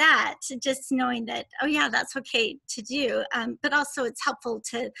that, just knowing that, oh yeah, that's okay to do, but also it's helpful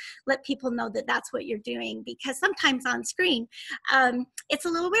to let people know that that's what you're doing, because sometimes on screen it's a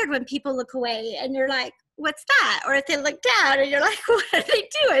little weird when people look away and you're like, what's that? Or if they look down and you're like, what are they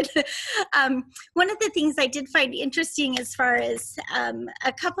doing? One of the things I did find interesting as far as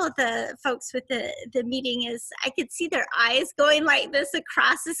a couple of the folks with the meeting is I could see their eyes going like this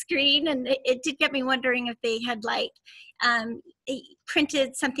across the screen, and it did get me wondering if they had like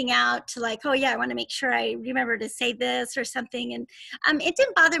printed something out to like, oh yeah, I want to make sure I remember to say this or something. And it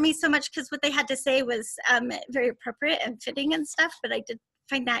didn't bother me so much because what they had to say was very appropriate and fitting and stuff, but I did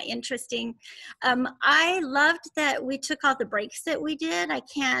find that interesting. I loved that we took all the breaks that we did. I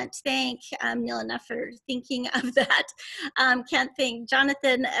can't thank Neil enough for thinking of that. Can't thank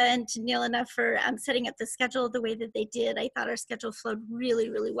Jonathan and Neil enough for setting up the schedule the way that they did. I thought our schedule flowed really,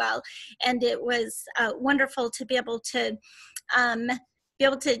 really well. And it was wonderful to be able to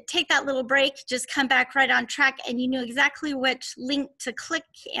take that little break, just come back right on track, and you knew exactly which link to click,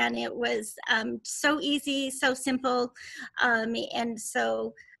 and it was so easy, so simple, and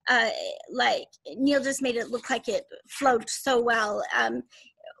so like Neil just made it look like it flowed so well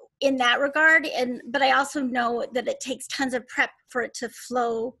in that regard. But I also know that it takes tons of prep for it to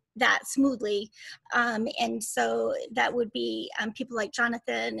flow that smoothly, and so that would be people like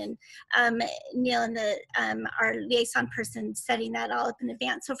Jonathan and Neil and our liaison person setting that all up in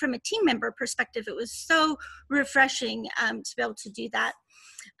advance. So from a team member perspective, it was so refreshing to be able to do that.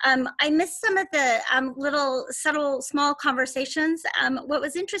 I missed some of the little subtle small conversations. What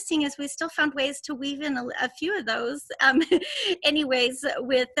was interesting is we still found ways to weave in a few of those anyways,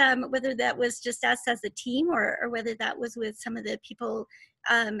 with whether that was just us as a team or whether that was with some of the people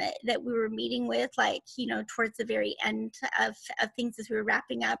that we were meeting with, like, towards the very end of things as we were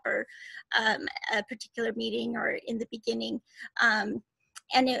wrapping up, or a particular meeting, or in the beginning. And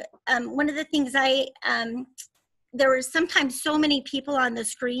one of the things there were sometimes so many people on the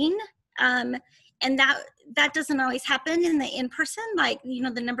screen, that doesn't always happen in the in-person. Like, you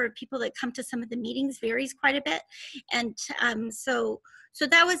know, the number of people that come to some of the meetings varies quite a bit. And so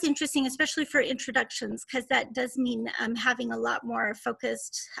that was interesting, especially for introductions, because that does mean having a lot more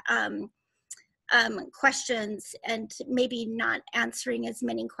focused questions and maybe not answering as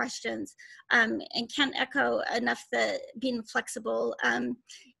many questions. And can't echo enough the being flexible.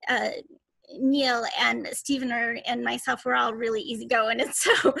 Neil and Stephen and myself were all really easygoing, and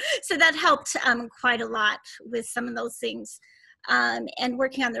so that helped quite a lot with some of those things. And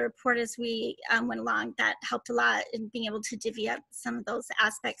working on the report as we went along, that helped a lot in being able to divvy up some of those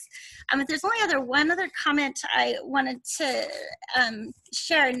aspects. If there's only one other comment I wanted to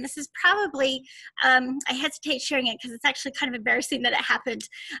share, and this is probably, I hesitate sharing it because it's actually kind of embarrassing that it happened,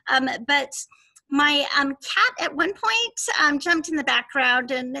 but my cat at one point jumped in the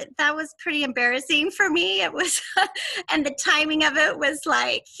background, and that was pretty embarrassing for me. It was, and the timing of it was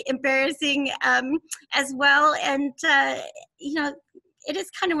like embarrassing as well. And, you know, it is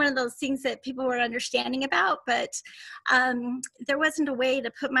kind of one of those things that people were understanding about, but there wasn't a way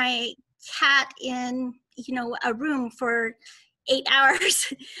to put my cat in, you know, a room for 8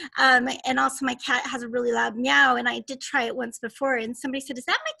 hours. And also my cat has a really loud meow, and I did try it once before, and somebody said, "Is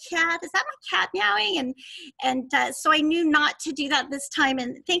that my cat? Is that my cat meowing?" And so I knew not to do that this time,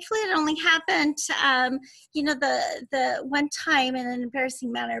 and thankfully it only happened you know, the one time in an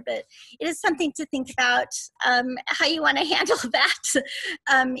embarrassing manner, but it is something to think about how you want to handle that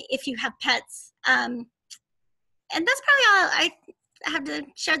if you have pets. And that's probably all I have to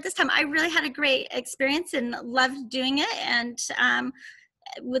share this time. I really had a great experience and loved doing it, and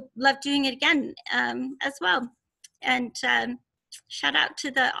would love doing it again as well. And shout out to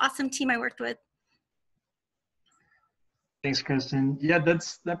the awesome team I worked with. Thanks, Kristen. Yeah,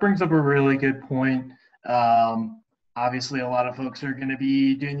 that brings up a really good point. Obviously, a lot of folks are going to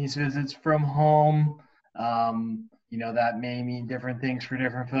be doing these visits from home. You know, that may mean different things for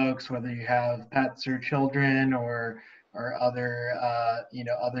different folks, whether you have pets or children or other, you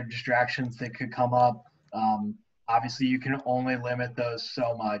know, other distractions that could come up. Obviously, you can only limit those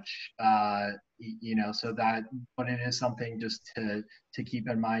so much, you know, so that, but it is something just to keep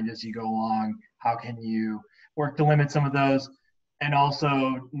in mind as you go along. How can you work to limit some of those? And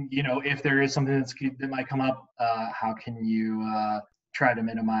also, you know, if there is something that might come up, how can you try to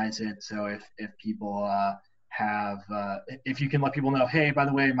minimize it? So if people if you can let people know, hey, by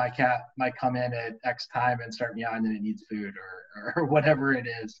the way, my cat might come in at X time and start meowing and it needs food or whatever it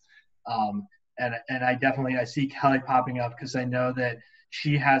is. And I see Kelly popping up because I know that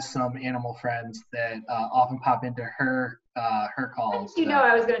she has some animal friends that often pop into her calls. You know,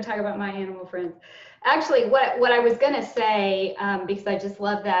 I was going to talk about my animal friends. Actually, what I was going to say, because I just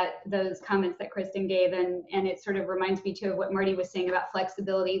love those comments that Kristen gave, and it sort of reminds me too of what Marty was saying about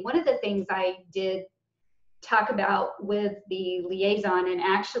flexibility. One of the things I did talk about with the liaison, and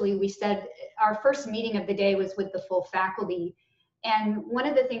actually we said our first meeting of the day was with the full faculty, and one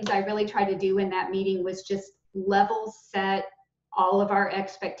of the things I really tried to do in that meeting was just level set all of our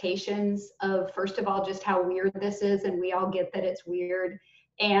expectations of, first of all, just how weird this is, and we all get that it's weird,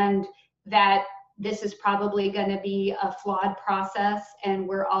 and that this is probably going to be a flawed process, and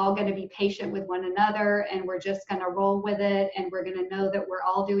we're all going to be patient with one another, and we're just going to roll with it, and we're going to know that we're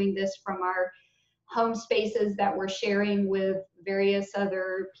all doing this from our home spaces that we're sharing with various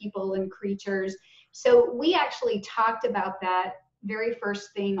other people and creatures. So we actually talked about that very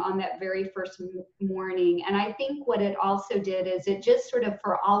first thing on that very first morning. And I think what it also did is it just sort of,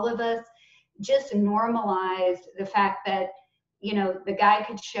 for all of us, just normalized the fact that, you know, the guy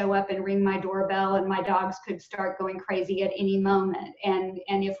could show up and ring my doorbell and my dogs could start going crazy at any moment. And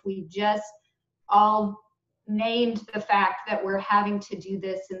if we just all named the fact that we're having to do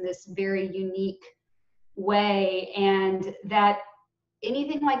this in this very unique way, and that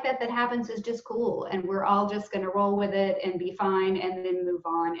anything like that happens is just cool, and we're all just going to roll with it and be fine and then move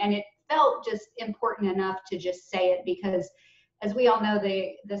on. And it felt just important enough to just say it, because as we all know,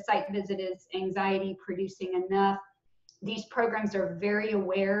 the site visit is anxiety producing enough. These programs are very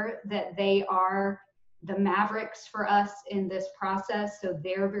aware that they are the mavericks for us in this process, so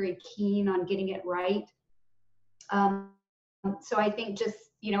they're very keen on getting it right. So I think just,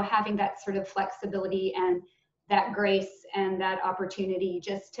 you know, having that sort of flexibility and that grace and that opportunity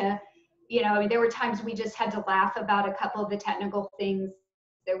just to, you know, I mean, there were times we just had to laugh about a couple of the technical things.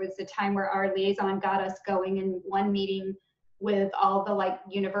 There was a time where our liaison got us going in one meeting with all the like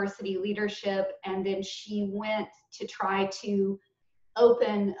university leadership, and then she went to try to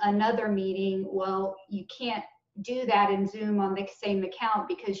open another meeting. Well, you can't do that in Zoom on the same account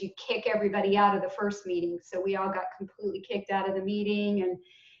because you kick everybody out of the first meeting. So we all got completely kicked out of the meeting,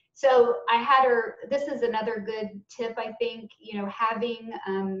 So I had her, this is another good tip, I think, having,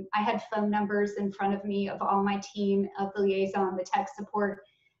 I had phone numbers in front of me of all my team, of the liaison, the tech support,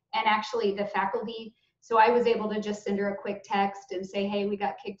 and actually the faculty. So I was able to just send her a quick text and say, hey, we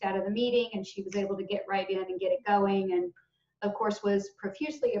got kicked out of the meeting, and she was able to get right in and get it going. And of course was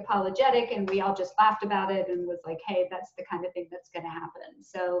profusely apologetic, and we all just laughed about it and was like, hey, that's the kind of thing that's going to happen.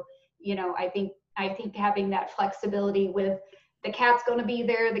 So, I think having that flexibility with the cat's going to be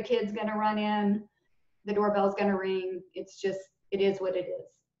there, the kid's going to run in, the doorbell's going to ring. It's just, it is what it is.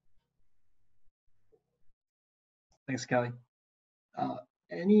 Thanks, Kelly.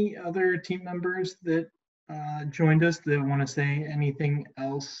 Any other team members that joined us that want to say anything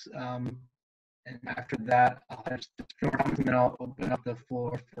else? And after that, I'll have short comments, and then I'll open up the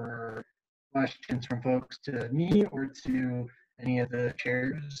floor for questions from folks to me or to any of the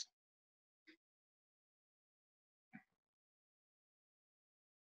chairs.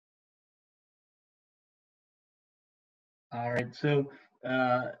 All right, so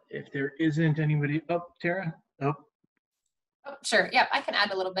if there isn't anybody, Tara? Oh, sure, yeah, I can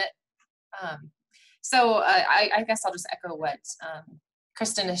add a little bit. I guess I'll just echo what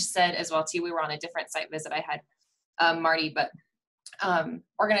Kristen has said as well too. We were on a different site visit. I had Marty, but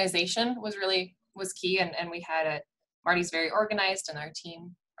organization was key, and we had Marty's very organized, and our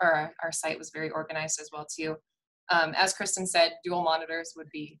team, or our site was very organized as well too. As Kristen said, dual monitors would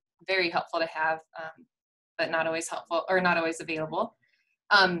be very helpful to have, but not always helpful or not always available.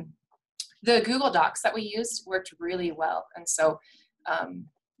 The Google Docs that we used worked really well, and so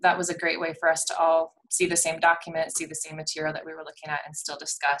that was a great way for us to all see the same document, see the same material that we were looking at, and still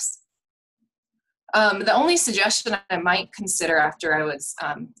discuss. The only suggestion I might consider after I was,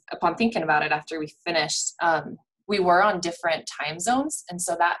 upon thinking about it after we finished, we were on different time zones, and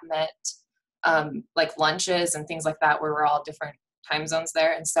so that meant like lunches and things like that, where we're all different time zones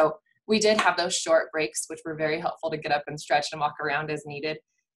there, and so we did have those short breaks, which were very helpful to get up and stretch and walk around as needed.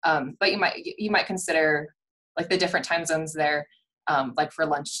 But you might consider like the different time zones there, like for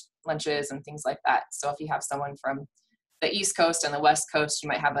lunches and things like that. So if you have someone from the East Coast and the West Coast, you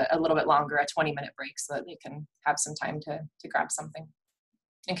might have a little bit longer, a 20-minute break, so that they can have some time to grab something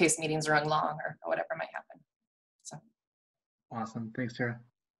in case meetings run long or whatever might happen. So. Awesome, thanks, Tara.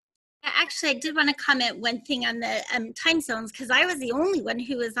 Actually, I did want to comment one thing on the time zones, because I was the only one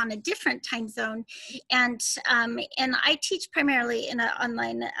who was on a different time zone, and I teach primarily in an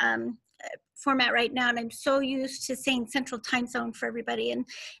online format right now, and I'm so used to saying Central Time Zone for everybody,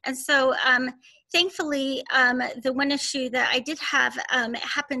 and so thankfully the one issue that I did have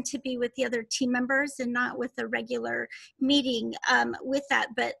happened to be with the other team members and not with the regular meeting with that,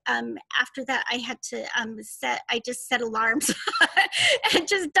 but after that I had to I just set alarms and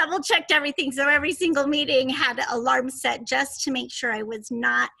just double checked everything, so every single meeting had alarms set just to make sure I was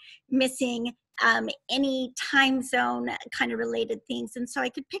not missing any time zone kind of related things. And so I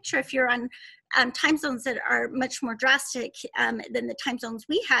could picture if you're on time zones that are much more drastic than the time zones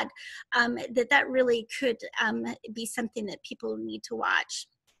we had, that really could be something that people need to watch.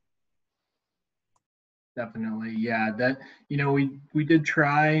 Definitely, yeah. That, we did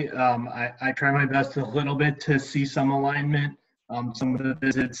try. I try my best a little bit to see some alignment. Some of the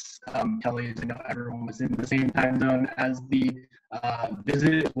visits, Kelly, everyone was in the same time zone as the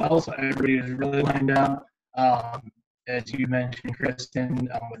visit as well, so everybody was really lined up. As you mentioned, Kristen,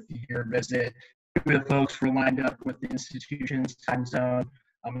 with your visit, the folks were lined up with the institution's time zone,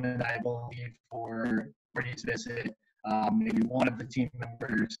 and I believe for Marty's visit, maybe one of the team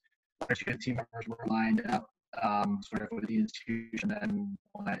members, one or two team members were lined up sort of with the institution, and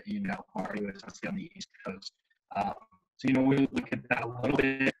Marty was on the East Coast. So, we look at that a little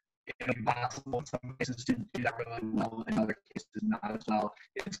bit. It may be possible in some cases to do that really well, in other cases not as well.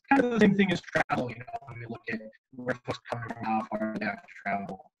 It's kind of the same thing as travel, when we look at where folks coming from, how far they have to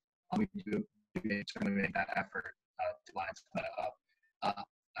travel. We do certainly make that effort to line that up.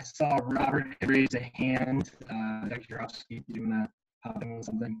 I saw Robert raise a hand. Dr. Jarofsky, do you want to hop in with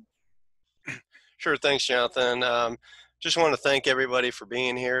something? Sure, thanks, Jonathan. Just want to thank everybody for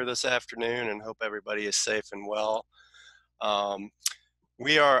being here this afternoon and hope everybody is safe and well.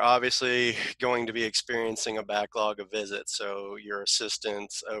 We are obviously going to be experiencing a backlog of visits, so your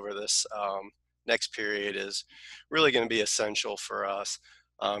assistance over this next period is really going to be essential for us.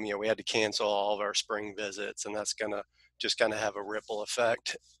 We had to cancel all of our spring visits, and that's going to just kind of have a ripple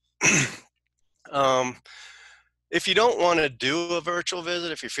effect. If you don't want to do a virtual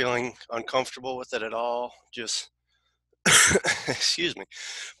visit, if you're feeling uncomfortable with it at all, just excuse me,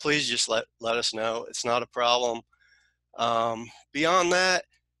 please just let us know. It's not a problem. Beyond that,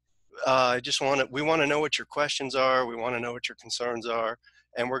 we want to know what your questions are. We want to know what your concerns are.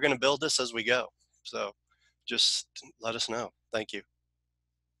 and we're going to build this as we go. So just let us know. Thank you.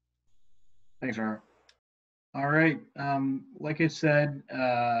 Thanks, Robert. All right. Like I said,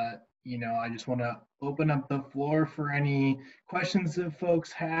 I just want to open up the floor for any questions that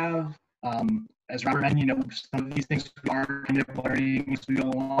folks have. As Robert mentioned, some of these things are kind of learning as we go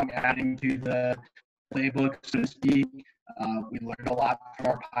along, adding to the playbook, so to speak. We learned a lot from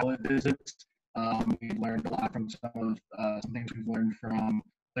our pilot visits. We learned a lot from some things we've learned from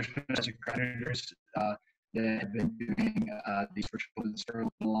other specific creditors that have been doing these virtual visits for a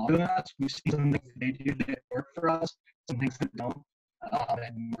little longer than us. We've seen some things that they do that work for us, some things that don't,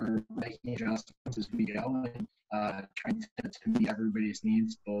 and we're making adjustments as we go and trying to meet everybody's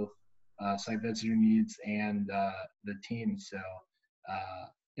needs, both site visitor needs and the team. So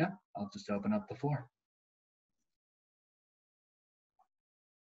yeah, I'll just open up the floor.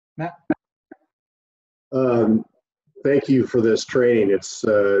 Matt? Thank you for this training. It's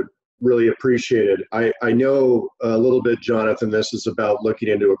really appreciated. I know a little bit, Jonathan, this is about looking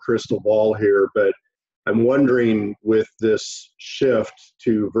into a crystal ball here, but I'm wondering with this shift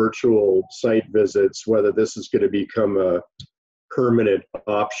to virtual site visits, whether this is going to become a permanent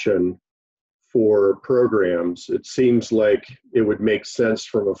option for programs. It seems like it would make sense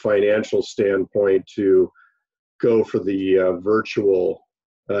from a financial standpoint to go for the virtual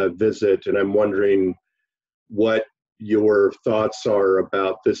visit, and I'm wondering what your thoughts are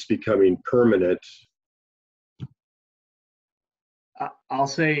about this becoming permanent. I'll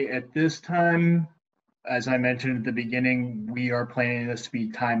say at this time, as I mentioned at the beginning, we are planning this to be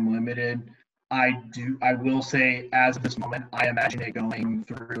time limited. I will say, as of this moment, I imagine it going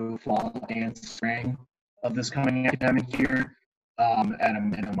through fall and spring of this coming academic year at a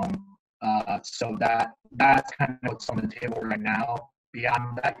minimum. So that's kind of what's on the table right now.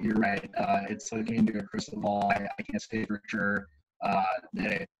 Beyond that, you're right. It's looking into a crystal ball. I can't say for sure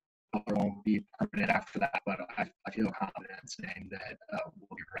that it won't be permanent after that, but I feel confident saying that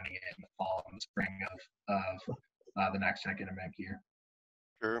we'll be running it in the fall and the spring of the next academic year.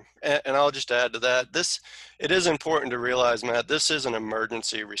 Sure. And I'll just add to that, it is important to realize, Matt, this is an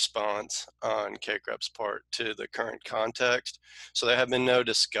emergency response on CACREP's part to the current context. So there have been no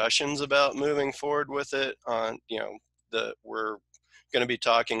discussions about moving forward with it on, we're going to be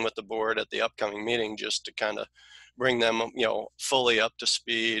talking with the board at the upcoming meeting just to kind of bring them, fully up to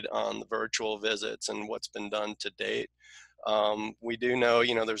speed on the virtual visits and what's been done to date. We do know,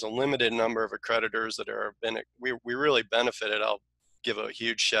 there's a limited number of accreditors that we really benefited. I'll give a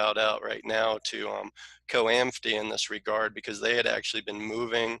huge shout out right now to COAMFTE in this regard, because they had actually been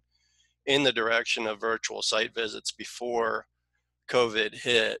moving in the direction of virtual site visits before COVID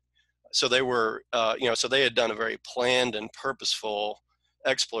hit. So they were, so they had done a very planned and purposeful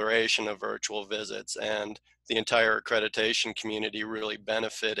exploration of virtual visits, and the entire accreditation community really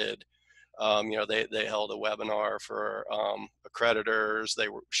benefited. They held a webinar for accreditors, they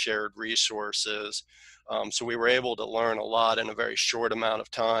shared resources. So we were able to learn a lot in a very short amount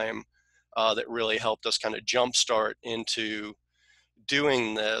of time that really helped us kind of jumpstart into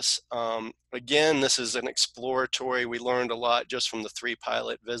doing this. Again, this is an exploratory. We learned a lot just from the 3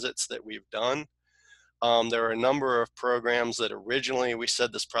 pilot visits that we've done. There are a number of programs that originally we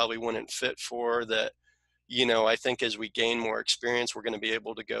said this probably wouldn't fit for that. I think as we gain more experience, we're going to be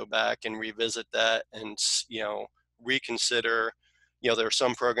able to go back and revisit that and, reconsider. There are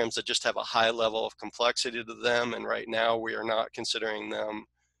some programs that just have a high level of complexity to them, and right now we are not considering them,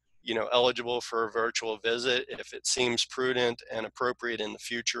 eligible for a virtual visit. If it seems prudent and appropriate in the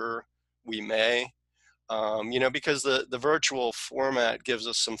future, we may. Because the virtual format gives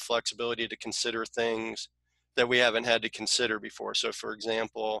us some flexibility to consider things that we haven't had to consider before. So, for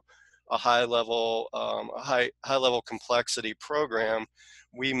example, a high level complexity program,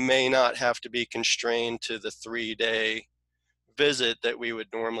 we may not have to be constrained to the 3-day visit that we would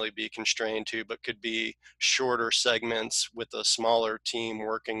normally be constrained to, but could be shorter segments with a smaller team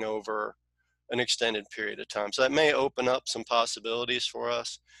working over an extended period of time. So that may open up some possibilities for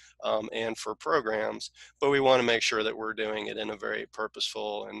us and for programs, but we want to make sure that we're doing it in a very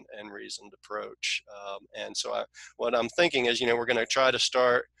purposeful and reasoned approach. And so what I'm thinking is, we're going to try to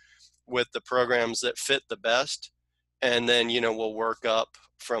start with the programs that fit the best, and then, we'll work up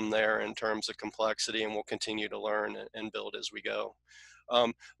from there in terms of complexity, and we'll continue to learn and build as we go.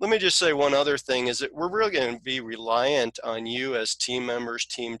 Let me just say one other thing is that we're really going to be reliant on you as team members,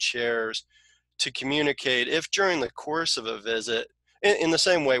 team chairs, to communicate if during the course of a visit, in the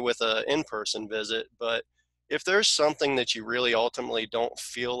same way with an in-person visit, but if there's something that you really ultimately don't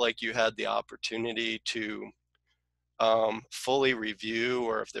feel like you had the opportunity to fully review,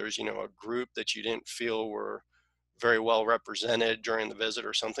 or if there's, a group that you didn't feel were very well represented during the visit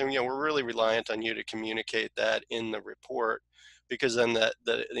or something, we're really reliant on you to communicate that in the report, because then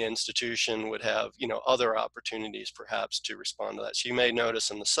the institution would have, other opportunities perhaps to respond to that. So you may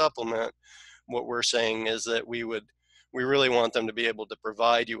notice in the supplement, what we're saying is that we really want them to be able to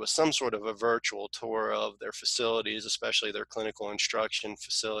provide you with some sort of a virtual tour of their facilities, especially their clinical instruction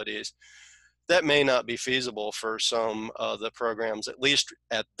facilities. That may not be feasible for some of the programs, at least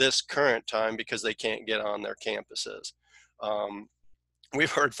at this current time, because they can't get on their campuses.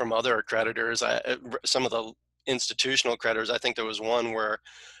 We've heard from other accreditors, some of the institutional accreditors. I think there was one where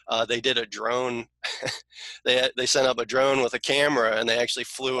they did a drone. they sent up a drone with a camera, and they actually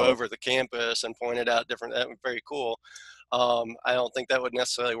flew over the campus and pointed out different. That was very cool. I don't think that would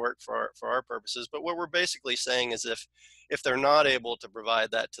necessarily work for our purposes. But what we're basically saying is, if they're not able to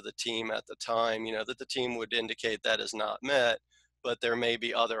provide that to the team at the time, that the team would indicate that is not met. But there may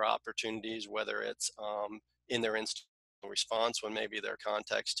be other opportunities, whether it's in their institutional response when maybe their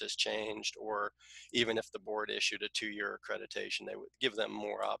context has changed, or even if the board issued a 2-year accreditation, they would give them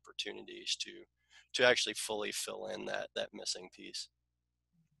more opportunities to actually fully fill in that missing piece.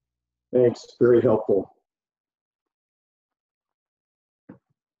 Thanks, very helpful.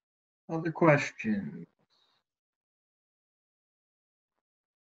 Other questions?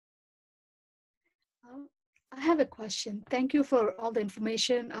 I have a question. Thank you for all the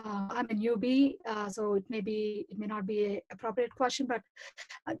information. I'm a newbie, so it may not be an appropriate question, but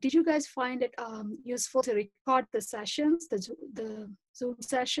did you guys find it useful to record the sessions, the Zoom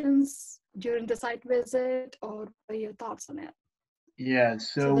sessions during the site visit, or what are your thoughts on it? Yeah,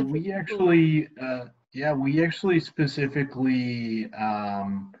 so we actually, specifically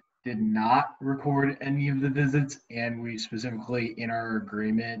did not record any of the visits, and we specifically in our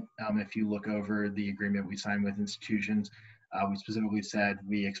agreement, if you look over the agreement we signed with institutions, we specifically said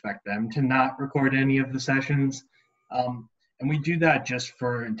we expect them to not record any of the sessions. And we do that just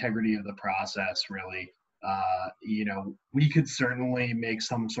for integrity of the process, really. We could certainly make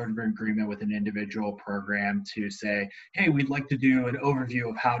some sort of agreement with an individual program to say, hey, we'd like to do an overview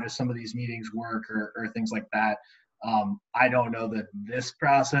of how do some of these meetings work, or things like that. I don't know that this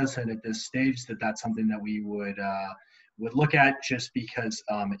process and at this stage that's something that we would look at, just because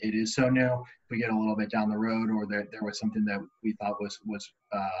it is so new. If we get a little bit down the road, or there was something that we thought was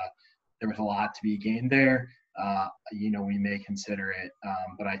there was a lot to be gained there, we may consider it.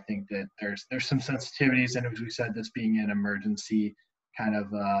 But I think that there's some sensitivities, and as we said, this being an emergency kind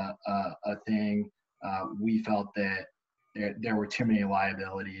of a thing, we felt that there were too many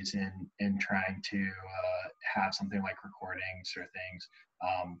liabilities in trying to have something like recordings or things.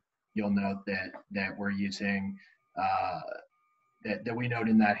 You'll note that we're using that we note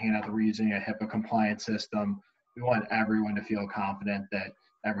in that handout that we're using a HIPAA compliant system. We want everyone to feel confident that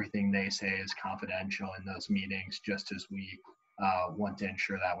everything they say is confidential in those meetings, just as we want to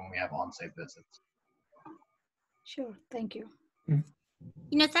ensure that when we have on-site visits. Sure, thank you.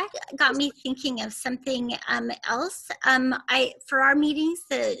 That got me thinking of something else. For our meetings,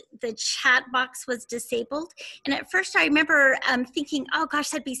 the chat box was disabled, and at first I remember thinking, "Oh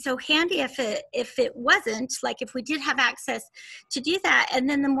gosh, that'd be so handy if it wasn't. Like if we did have access to do that." And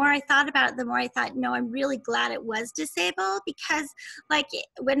then the more I thought about it, the more I thought, "No, I'm really glad it was disabled, because like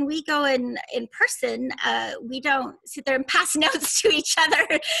when we go in person, we don't sit there and pass notes to each other,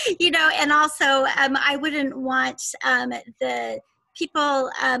 And also, I wouldn't want the people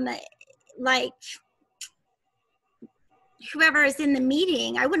like whoever is in the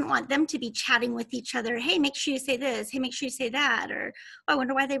meeting, I wouldn't want them to be chatting with each other. Hey, make sure you say this. Hey, make sure you say that. Or, oh, I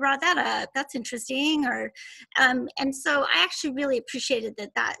wonder why they brought that up. That's interesting. Or, and so I actually really appreciated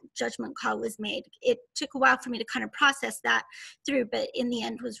that judgment call was made. It took a while for me to kind of process that through, but in the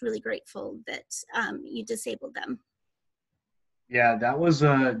end was really grateful that you disabled them. Yeah, that was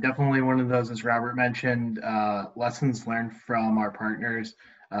definitely one of those, as Robert mentioned, lessons learned from our partners.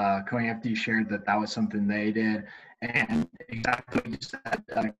 COAMFD shared that was something they did. And exactly what you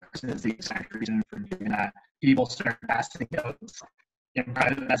said, Kristen, is the exact reason for doing that. People start passing notes in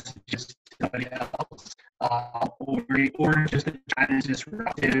private messages to somebody else, or just the chat is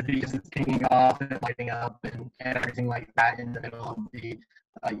disrupted because it's pinging off and lighting up and everything like that in the middle of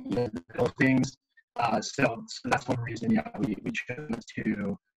the things. So that's one reason, we chose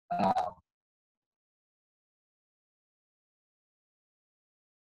to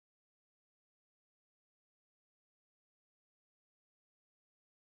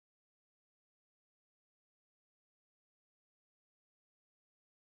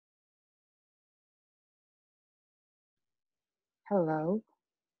Hello.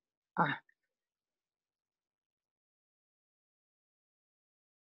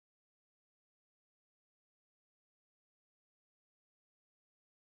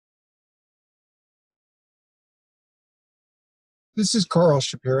 This is Carl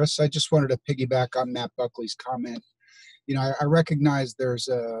Shapiris. I just wanted to piggyback on Matt Buckley's comment. You know, I recognize there's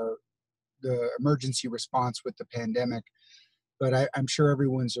the emergency response with the pandemic, but I'm sure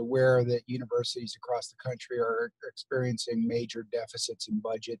everyone's aware that universities across the country are experiencing major deficits in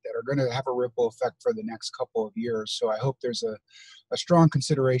budget that are going to have a ripple effect for the next couple of years. So I hope there's a strong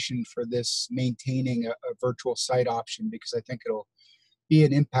consideration for this maintaining a virtual site option, because I think it'll be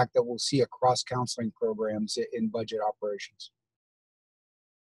an impact that we'll see across counseling programs in budget operations.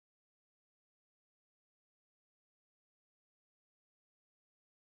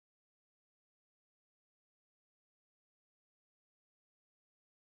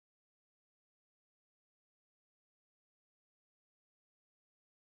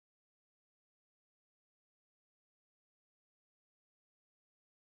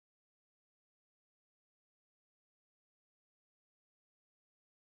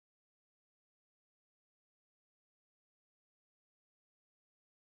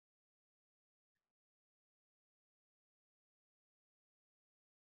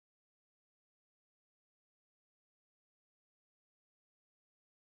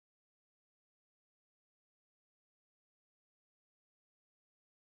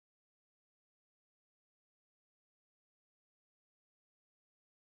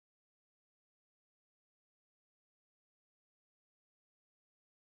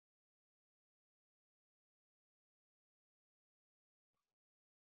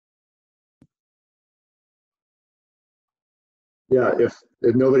 Yeah, if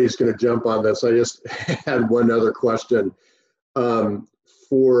nobody's going to jump on this, I just had one other question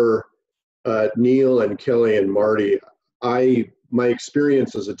for Neil and Kelly and Marty. My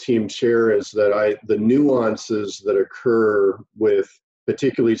experience as a team chair is that the nuances that occur with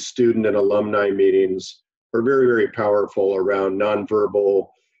particularly student and alumni meetings are very, very powerful around nonverbal,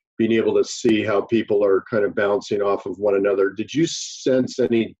 being able to see how people are kind of bouncing off of one another. Did you sense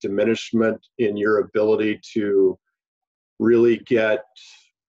any diminishment in your ability to really get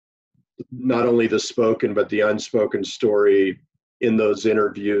not only the spoken but the unspoken story in those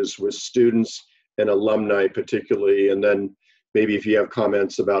interviews with students and alumni particularly, and then maybe if you have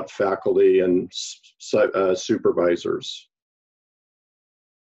comments about faculty and supervisors?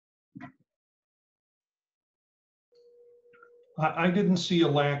 I didn't see a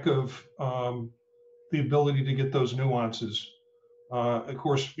lack of the ability to get those nuances. Of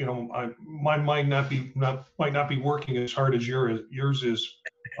course, you know, my mind might not be working as hard as yours is,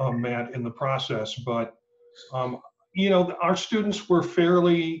 Matt, in the process. But you know, our students were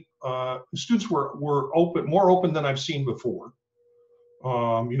fairly were open, more open than I've seen before.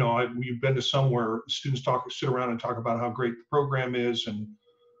 You know, we've been to some where students sit around and talk about how great the program is and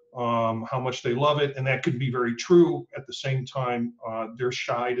how much they love it, and that could be very true. At the same time, they're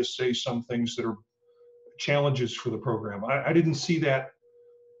shy to say some things that are challenges for the program. I didn't see that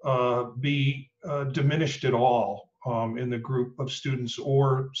be diminished at all in the group of students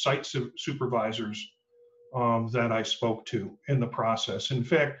or site supervisors that I spoke to in the process. In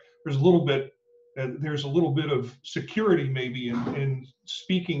fact, there's a little bit of security maybe in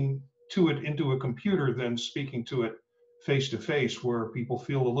speaking to it into a computer than speaking to it face to face, where people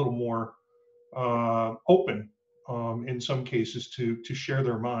feel a little more open in some cases to share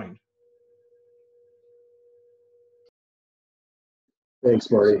their mind.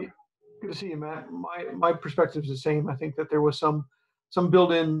 Thanks, Marty. Good to see you, Matt. My perspective is the same. I think that there was some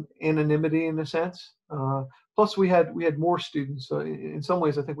built-in anonymity in a sense. Plus, we had more students, so in some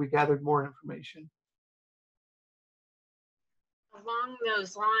ways, I think we gathered more information. Along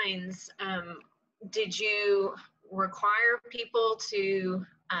those lines, did you require people to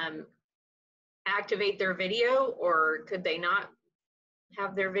activate their video, or could they not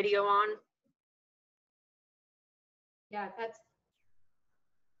have their video on? Yeah, that's.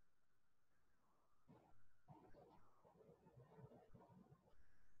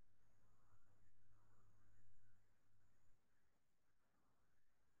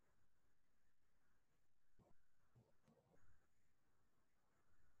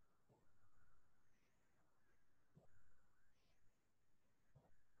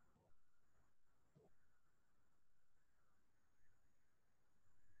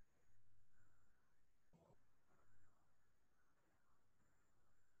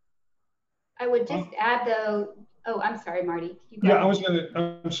 I would just add though, oh, I'm sorry, Marty. Yeah,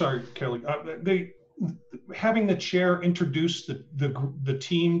 I'm sorry, Kelly. Having the chair introduce the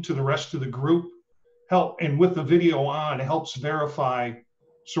team to the rest of the group and with the video on, helps verify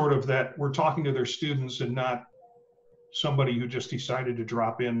sort of that we're talking to their students and not somebody who just decided to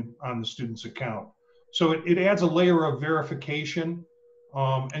drop in on the student's account. So it adds a layer of verification,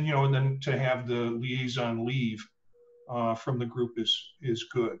 and you know, and then to have the liaison leave from the group is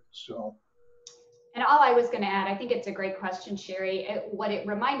good. So. And all I was going to add, I think it's a great question, Sherry. What it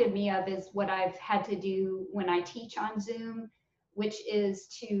reminded me of is what I've had to do when I teach on Zoom, which is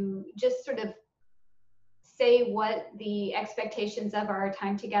to just sort of say what the expectations of our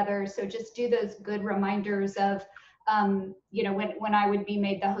time together. So just do those good reminders of, you know, when I would be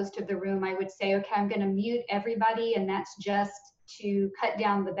made the host of the room, I would say, okay, I'm going to mute everybody, and that's just to cut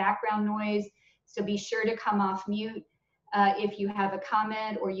down the background noise. So be sure to come off mute if you have a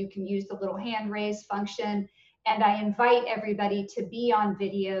comment, or you can use the little hand raise function. And I invite everybody to be on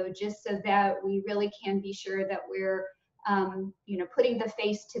video just so that we really can be sure that we're you know, putting the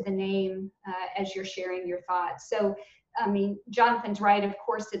face to the name as you're sharing your thoughts. So, I mean, Jonathan's right. Of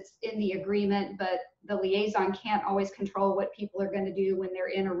course, it's in the agreement, but the liaison can't always control what people are going to do when they're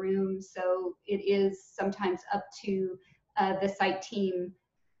in a room. So it is sometimes up to the site team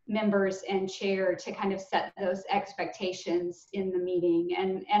members and chair to kind of set those expectations in the meeting.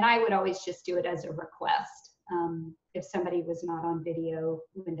 And I would always just do it as a request if somebody was not on video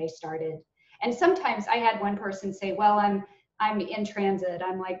when they started. And sometimes I had one person say, well, I'm in transit.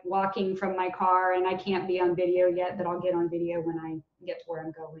 I'm like walking from my car and I can't be on video yet, but I'll get on video when I get to where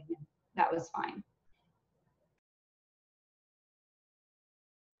I'm going. And that was fine.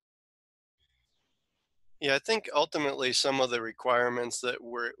 Yeah, I think ultimately some of the requirements that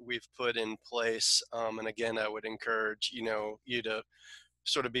we've put in place, and again, I would encourage, you know, you to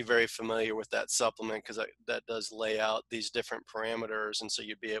sort of be very familiar with that supplement, because that does lay out these different parameters, and so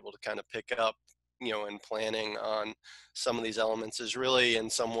you'd be able to kind of pick up, you know, in planning on some of these elements is really in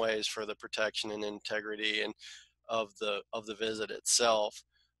some ways for the protection and integrity and of the visit itself.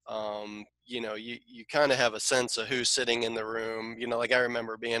 You know, you kind of have a sense of who's sitting in the room. You know, like I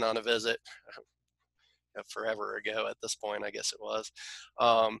remember being on a visit forever ago at this point, I guess it was,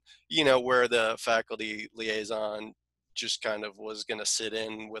 you know, where the faculty liaison just kind of was going to sit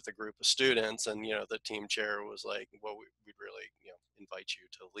in with a group of students, and, you know, the team chair was like, well, we'd really, you know, invite you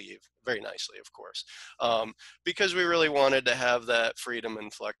to leave, very nicely, of course, because we really wanted to have that freedom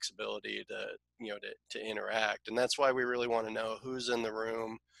and flexibility to, you know, to interact. And that's why we really want to know who's in the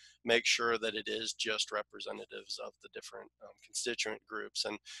room, make sure that it is just representatives of the different constituent groups.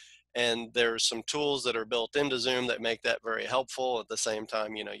 And there's some tools that are built into Zoom that make that very helpful. At the same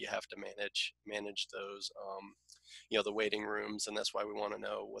time, you know, you have to manage those, you know, the waiting rooms, and that's why we want to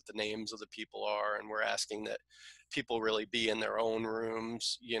know what the names of the people are. And we're asking that people really be in their own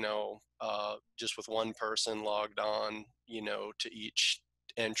rooms, you know, just with one person logged on, you know, to each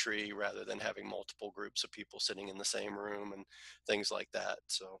entry, rather than having multiple groups of people sitting in the same room and things like that.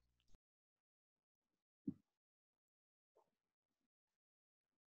 So.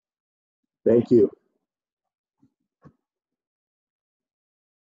 Thank you.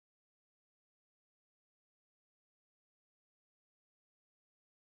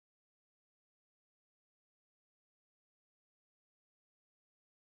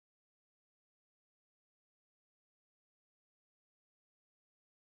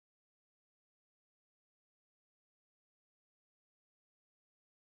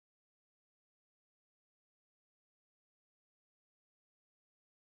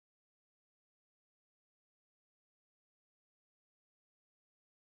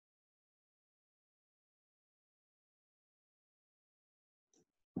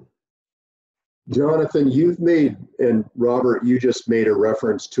 Jonathan, you've made, and Robert, you just made a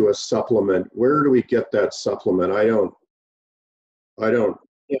reference to a supplement. Where do we get that supplement? I don't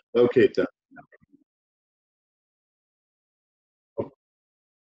locate that.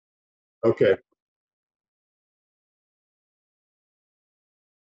 Okay.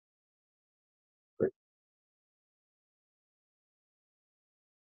 Great.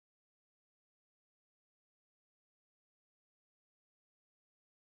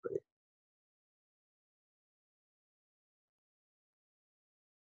 Great.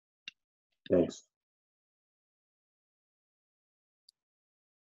 Thanks.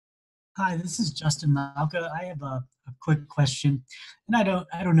 Hi, this is Justin Malka. I have a quick question, and I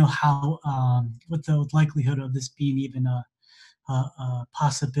don't know how what the likelihood of this being even a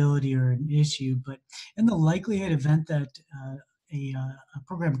possibility or an issue, but in the likelihood event that a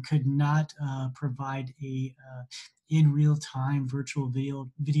program could not provide a in real time virtual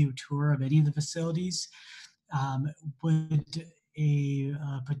video tour of any of the facilities, would a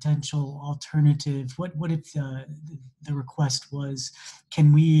potential alternative, what if the request was,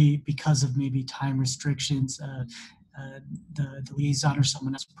 can we, because of maybe time restrictions, the liaison or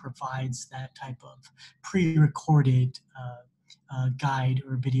someone else provides that type of pre-recorded guide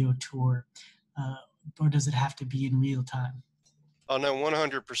or video tour, or does it have to be in real time? Oh no,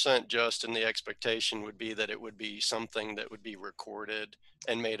 100% just, and the expectation would be that it would be something that would be recorded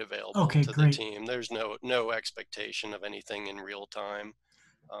and made available Okay, to the great. team. There's no expectation of anything in real time.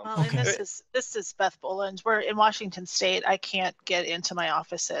 Well, and Okay. this is Beth Boland. We're in Washington State. I can't get into my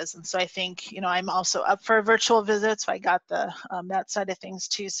offices, and so I think, you know, I'm also up for a virtual visit, so I got the that side of things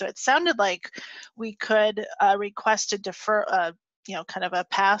too. So it sounded like we could request to defer, you know, kind of a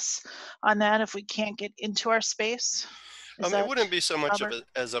pass on that if we can't get into our space. Is It that, wouldn't be so much of Robert?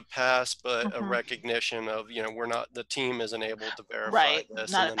 as a pass, but a Mhm. recognition of, you know, we're not, the team isn't able to verify Right,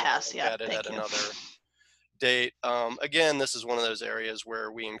 this, not and a then they'll pass. look Yeah, at it at thank you. another date. Again, this is one of those areas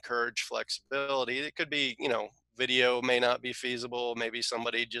where we encourage flexibility. It could be, you know, video may not be feasible. Maybe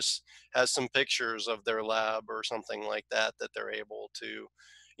somebody just has some pictures of their lab or something like that that they're able to,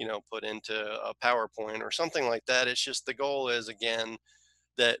 you know, put into a PowerPoint or something like that. It's just the goal is, again,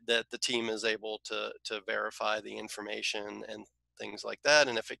 that the team is able to verify the information and things like that.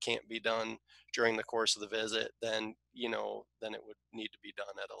 And if it can't be done during the course of the visit, then, you know, then it would need to be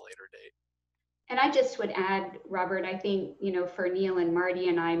done at a later date. And I just would add, Robert, I think, you know, for Neil and Marty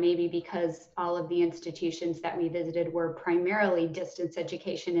and I, maybe because all of the institutions that we visited were primarily distance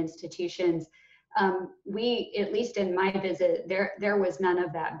education institutions, we, at least in my visit, there was none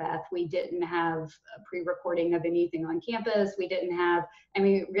of that, Beth. We didn't have a pre-recording of anything on campus. We didn't have, I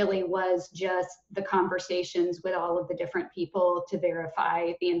mean, it really was just the conversations with all of the different people to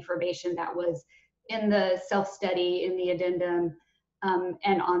verify the information that was in the self-study, in the addendum,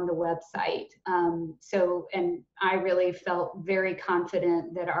 and on the website. And I really felt very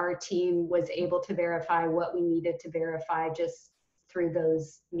confident that our team was able to verify what we needed to verify just through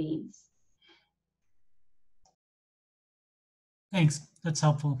those means. Thanks. That's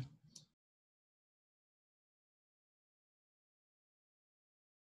helpful.